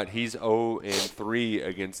has not. He's 0-3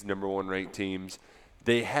 against number one ranked teams.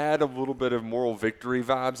 They had a little bit of moral victory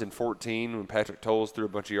vibes in 14 when Patrick Tolles threw a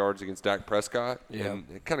bunch of yards against Dak Prescott. Yeah. And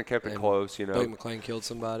it kind of kept it And close, you know. Blake McClain killed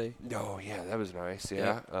somebody. Oh, yeah, that was nice,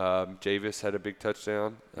 yeah. Javis had a big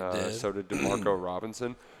touchdown. did. So did DeMarco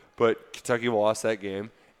Robinson. But Kentucky lost that game.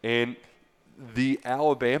 And the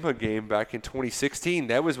Alabama game back in 2016,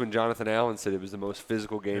 that was when Jonathan Allen said it was the most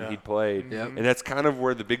physical game Yeah. he'd played. Yep. And that's kind of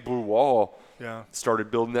where the Big Blue Wall Yeah. started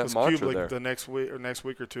building that Because mantra Kubelik there. the next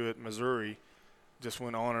week or two at Missouri just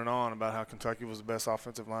went on and on about how Kentucky was the best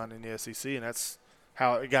offensive line in the SEC, and that's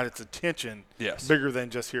how it got its attention. Yes. Bigger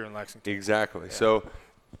than just here in Lexington. Exactly. So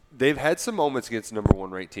they've had some moments against number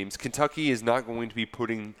one ranked teams. Kentucky is not going to be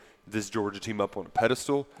putting this Georgia team up on a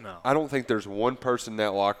pedestal. No. I don't think there's one person in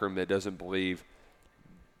that locker room that doesn't believe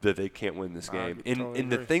that they can't win this I game. totally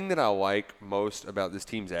And the agree. thing that I like most about this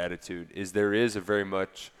team's attitude is there is a very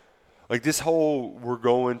much like this whole we're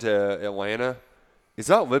going to Atlanta. It's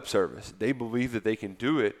not lip service. They believe that they can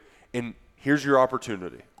do it, and here's your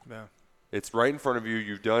opportunity. Yeah. It's right in front of you.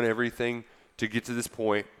 You've done everything to get to this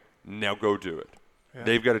point. Now go do it. Yeah.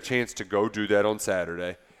 They've got a chance to go do that on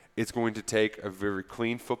Saturday. It's going to take a very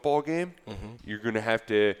clean football game. You're going to have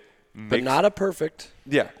to But make not a perfect.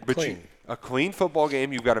 yeah, but clean. a clean football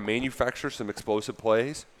game. You've got to manufacture some explosive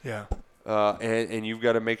plays, Yeah. and you've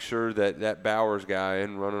got to make sure that Bowers guy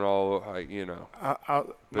and running all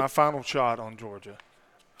My final shot on Georgia.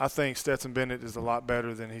 I think Stetson Bennett is a lot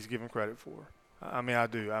better than he's given credit for. I mean, I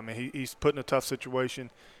do. I mean, he's put in a tough situation.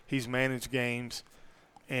 He's managed games,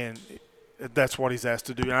 and that's what he's asked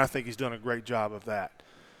to do, and I think he's done a great job of that.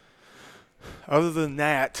 Other than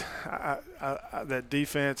that, that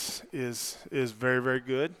defense is very, very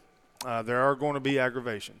good. There are going to be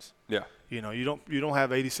aggravations. Yeah. You know, you don't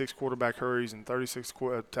have 86 quarterback hurries and 36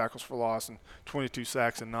 tackles for loss and 22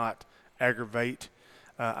 sacks and not aggravate.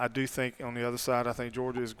 I do think on the other side, I think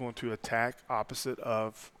Georgia is going to attack opposite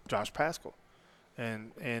of Josh Paschal.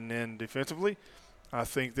 And then defensively, I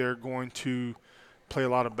think they're going to play a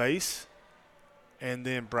lot of base and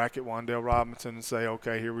then bracket Wan'Dale Robinson and say,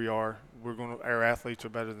 okay, here we are. Our athletes are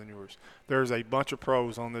better than yours. There's a bunch of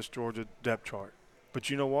pros on this Georgia depth chart. But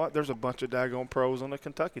you know what? There's a bunch of daggone pros on the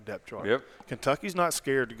Kentucky depth chart. Yep. Kentucky's not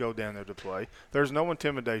scared to go down there to play. There's no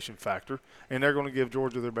intimidation factor, and they're going to give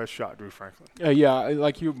Georgia their best shot, Drew Franklin. Yeah,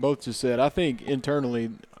 like you both just said, I think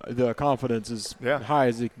internally the confidence is high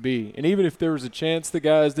as it can be. And even if there was a chance the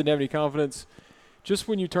guys didn't have any confidence, just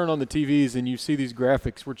when you turn on the TVs and you see these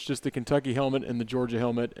graphics where it's just the Kentucky helmet and the Georgia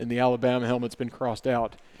helmet and the Alabama helmet's been crossed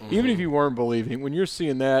out, even if you weren't believing, when you're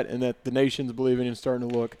seeing that and that the nation's believing and starting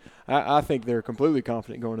to look, I think they're completely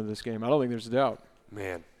confident going into this game. I don't think there's a doubt.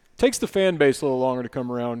 Man. Takes the fan base a little longer to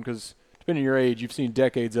come around because, depending on your age, you've seen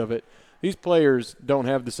decades of it. These players don't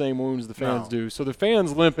have the same wounds the fans do. So the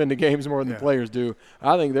fans limp into games more than the players do.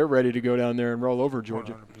 I think they're ready to go down there and roll over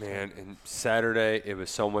Georgia. 100%. Man, and Saturday, it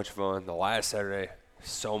was so much fun. The last Saturday,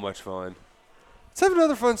 so much fun. Let's have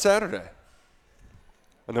another fun Saturday.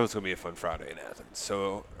 I know it's going to be a fun Friday in Athens.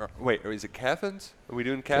 So, wait, is it Cathens? Are we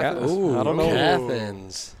doing Cathens? Ooh, I don't know.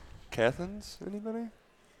 Athens. Cathens? Anybody?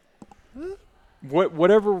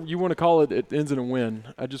 Whatever you want to call it, it ends in a win.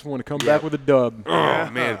 I just want to come back with a dub. Oh,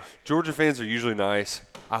 man. Georgia fans are usually nice.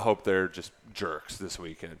 I hope they're just jerks this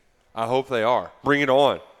weekend. I hope they are. Bring it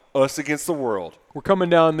on. Us against the world. We're coming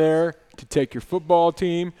down there to take your football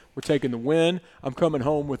team. We're taking the win. I'm coming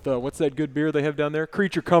home with, what's that good beer they have down there?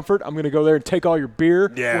 Creature Comfort. I'm going to go there and take all your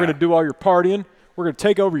beer. Yeah. We're going to do all your partying. We're going to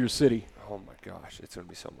take over your city. Oh, my gosh. It's going to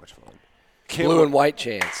be so much fun. Blue and white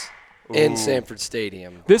chants in Sanford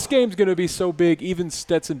Stadium. This game's going to be so big, even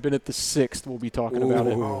Stetson Bennett the 6th will be talking about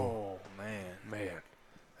it. Oh, man.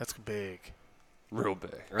 That's big. Real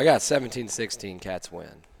big. I got 17-16 Cats win.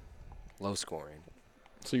 Low scoring.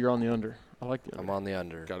 So you're on the under. I like the under. I'm on the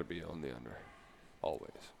under. Got to be on the under.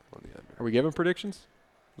 Always on the under. Are we giving predictions?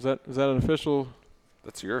 Is that an official?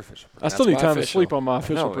 That's your official I prediction. still need my time to official. sleep on my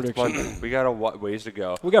official No, it's prediction. fun. We got a ways to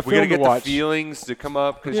go. We got gotta film to get watch. the feelings to come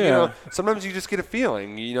up because you know sometimes you just get a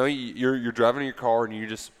feeling. You know, you're driving in your car and you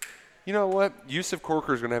just, you know what? Yusuf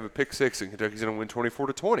Corker is going to have a pick six and Kentucky's going to win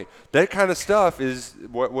 24-20. That kind of stuff is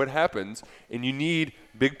what happens, and you need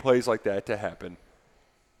big plays like that to happen.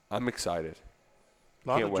 I'm excited.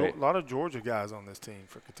 Can't wait. A lot of Georgia guys on this team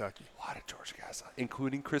for Kentucky. A lot of Georgia guys,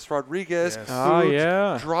 including Chris Rodriguez,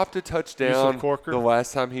 Yes. who dropped a touchdown Yusuf Corker. the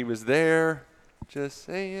last time he was there. Just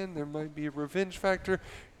saying, there might be a revenge factor.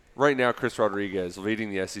 Right now, Chris Rodriguez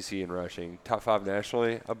leading the SEC in rushing, top 5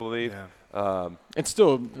 nationally, I believe. Yeah. And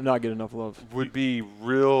still not get enough love. Would be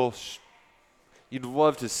real. You'd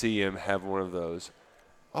love to see him have one of those.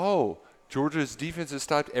 Oh, Georgia's defense has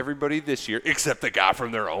stopped everybody this year except the guy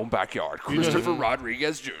from their own backyard, Christopher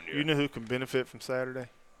Rodriguez Jr. You know who can benefit from Saturday?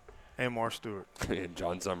 Amar Stewart. And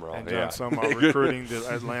John Summerall. And John Summerall recruiting the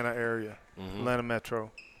Atlanta area, Atlanta Metro.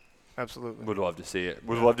 Absolutely. Would love to see it.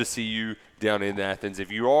 Would love to see you down in Athens. If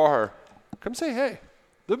you are, come say hey.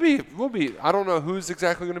 We'll be. I don't know who's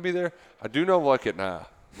exactly going to be there. I do know Luckett now.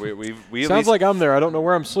 We Sounds like I'm there. I don't know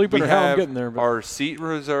where I'm sleeping or how I'm getting there. We But have our seat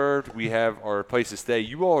reserved. We have our place to stay.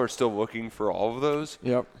 You all are still looking for all of those.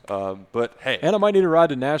 Yep. But hey, And I might need a ride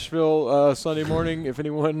to Nashville Sunday morning if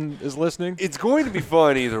anyone is listening. it's going to be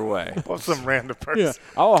fun either way. What's some random person? Yeah,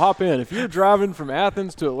 I'll hop in. If you're driving from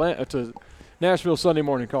Athens to Atlanta to Nashville Sunday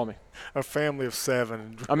morning, call me. A family of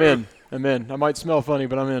 7. I'm in. I might smell funny,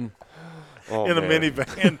 but I'm in. Oh, in a man.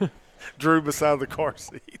 minivan. Drew beside the car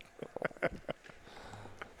seat.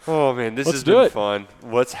 Oh, man, this Let's has do been it. fun.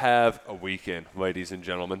 Let's have a weekend, ladies and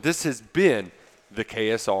gentlemen. This has been the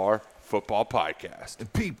KSR Football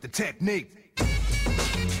Podcast. Peep the technique.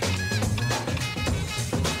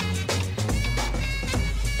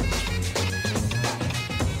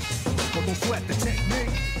 Don't sweat the technique.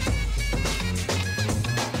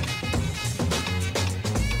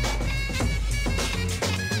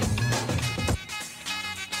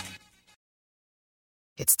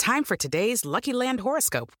 It's time for today's Lucky Land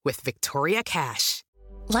horoscope with Victoria Cash.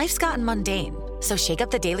 Life's gotten mundane, so shake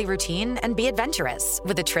up the daily routine and be adventurous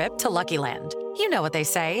with a trip to Lucky Land. You know what they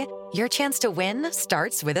say, Your chance to win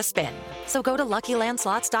starts with a spin. So go to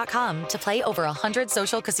LuckyLandSlots.com to play over 100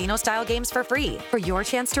 social casino-style games for free for your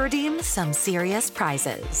chance to redeem some serious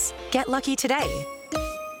prizes. Get lucky today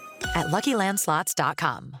at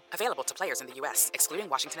LuckyLandSlots.com. Available to players in the U.S., excluding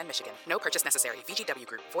Washington and Michigan. No purchase necessary. VGW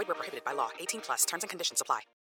Group. Void where prohibited by law. 18+. Terms and conditions apply.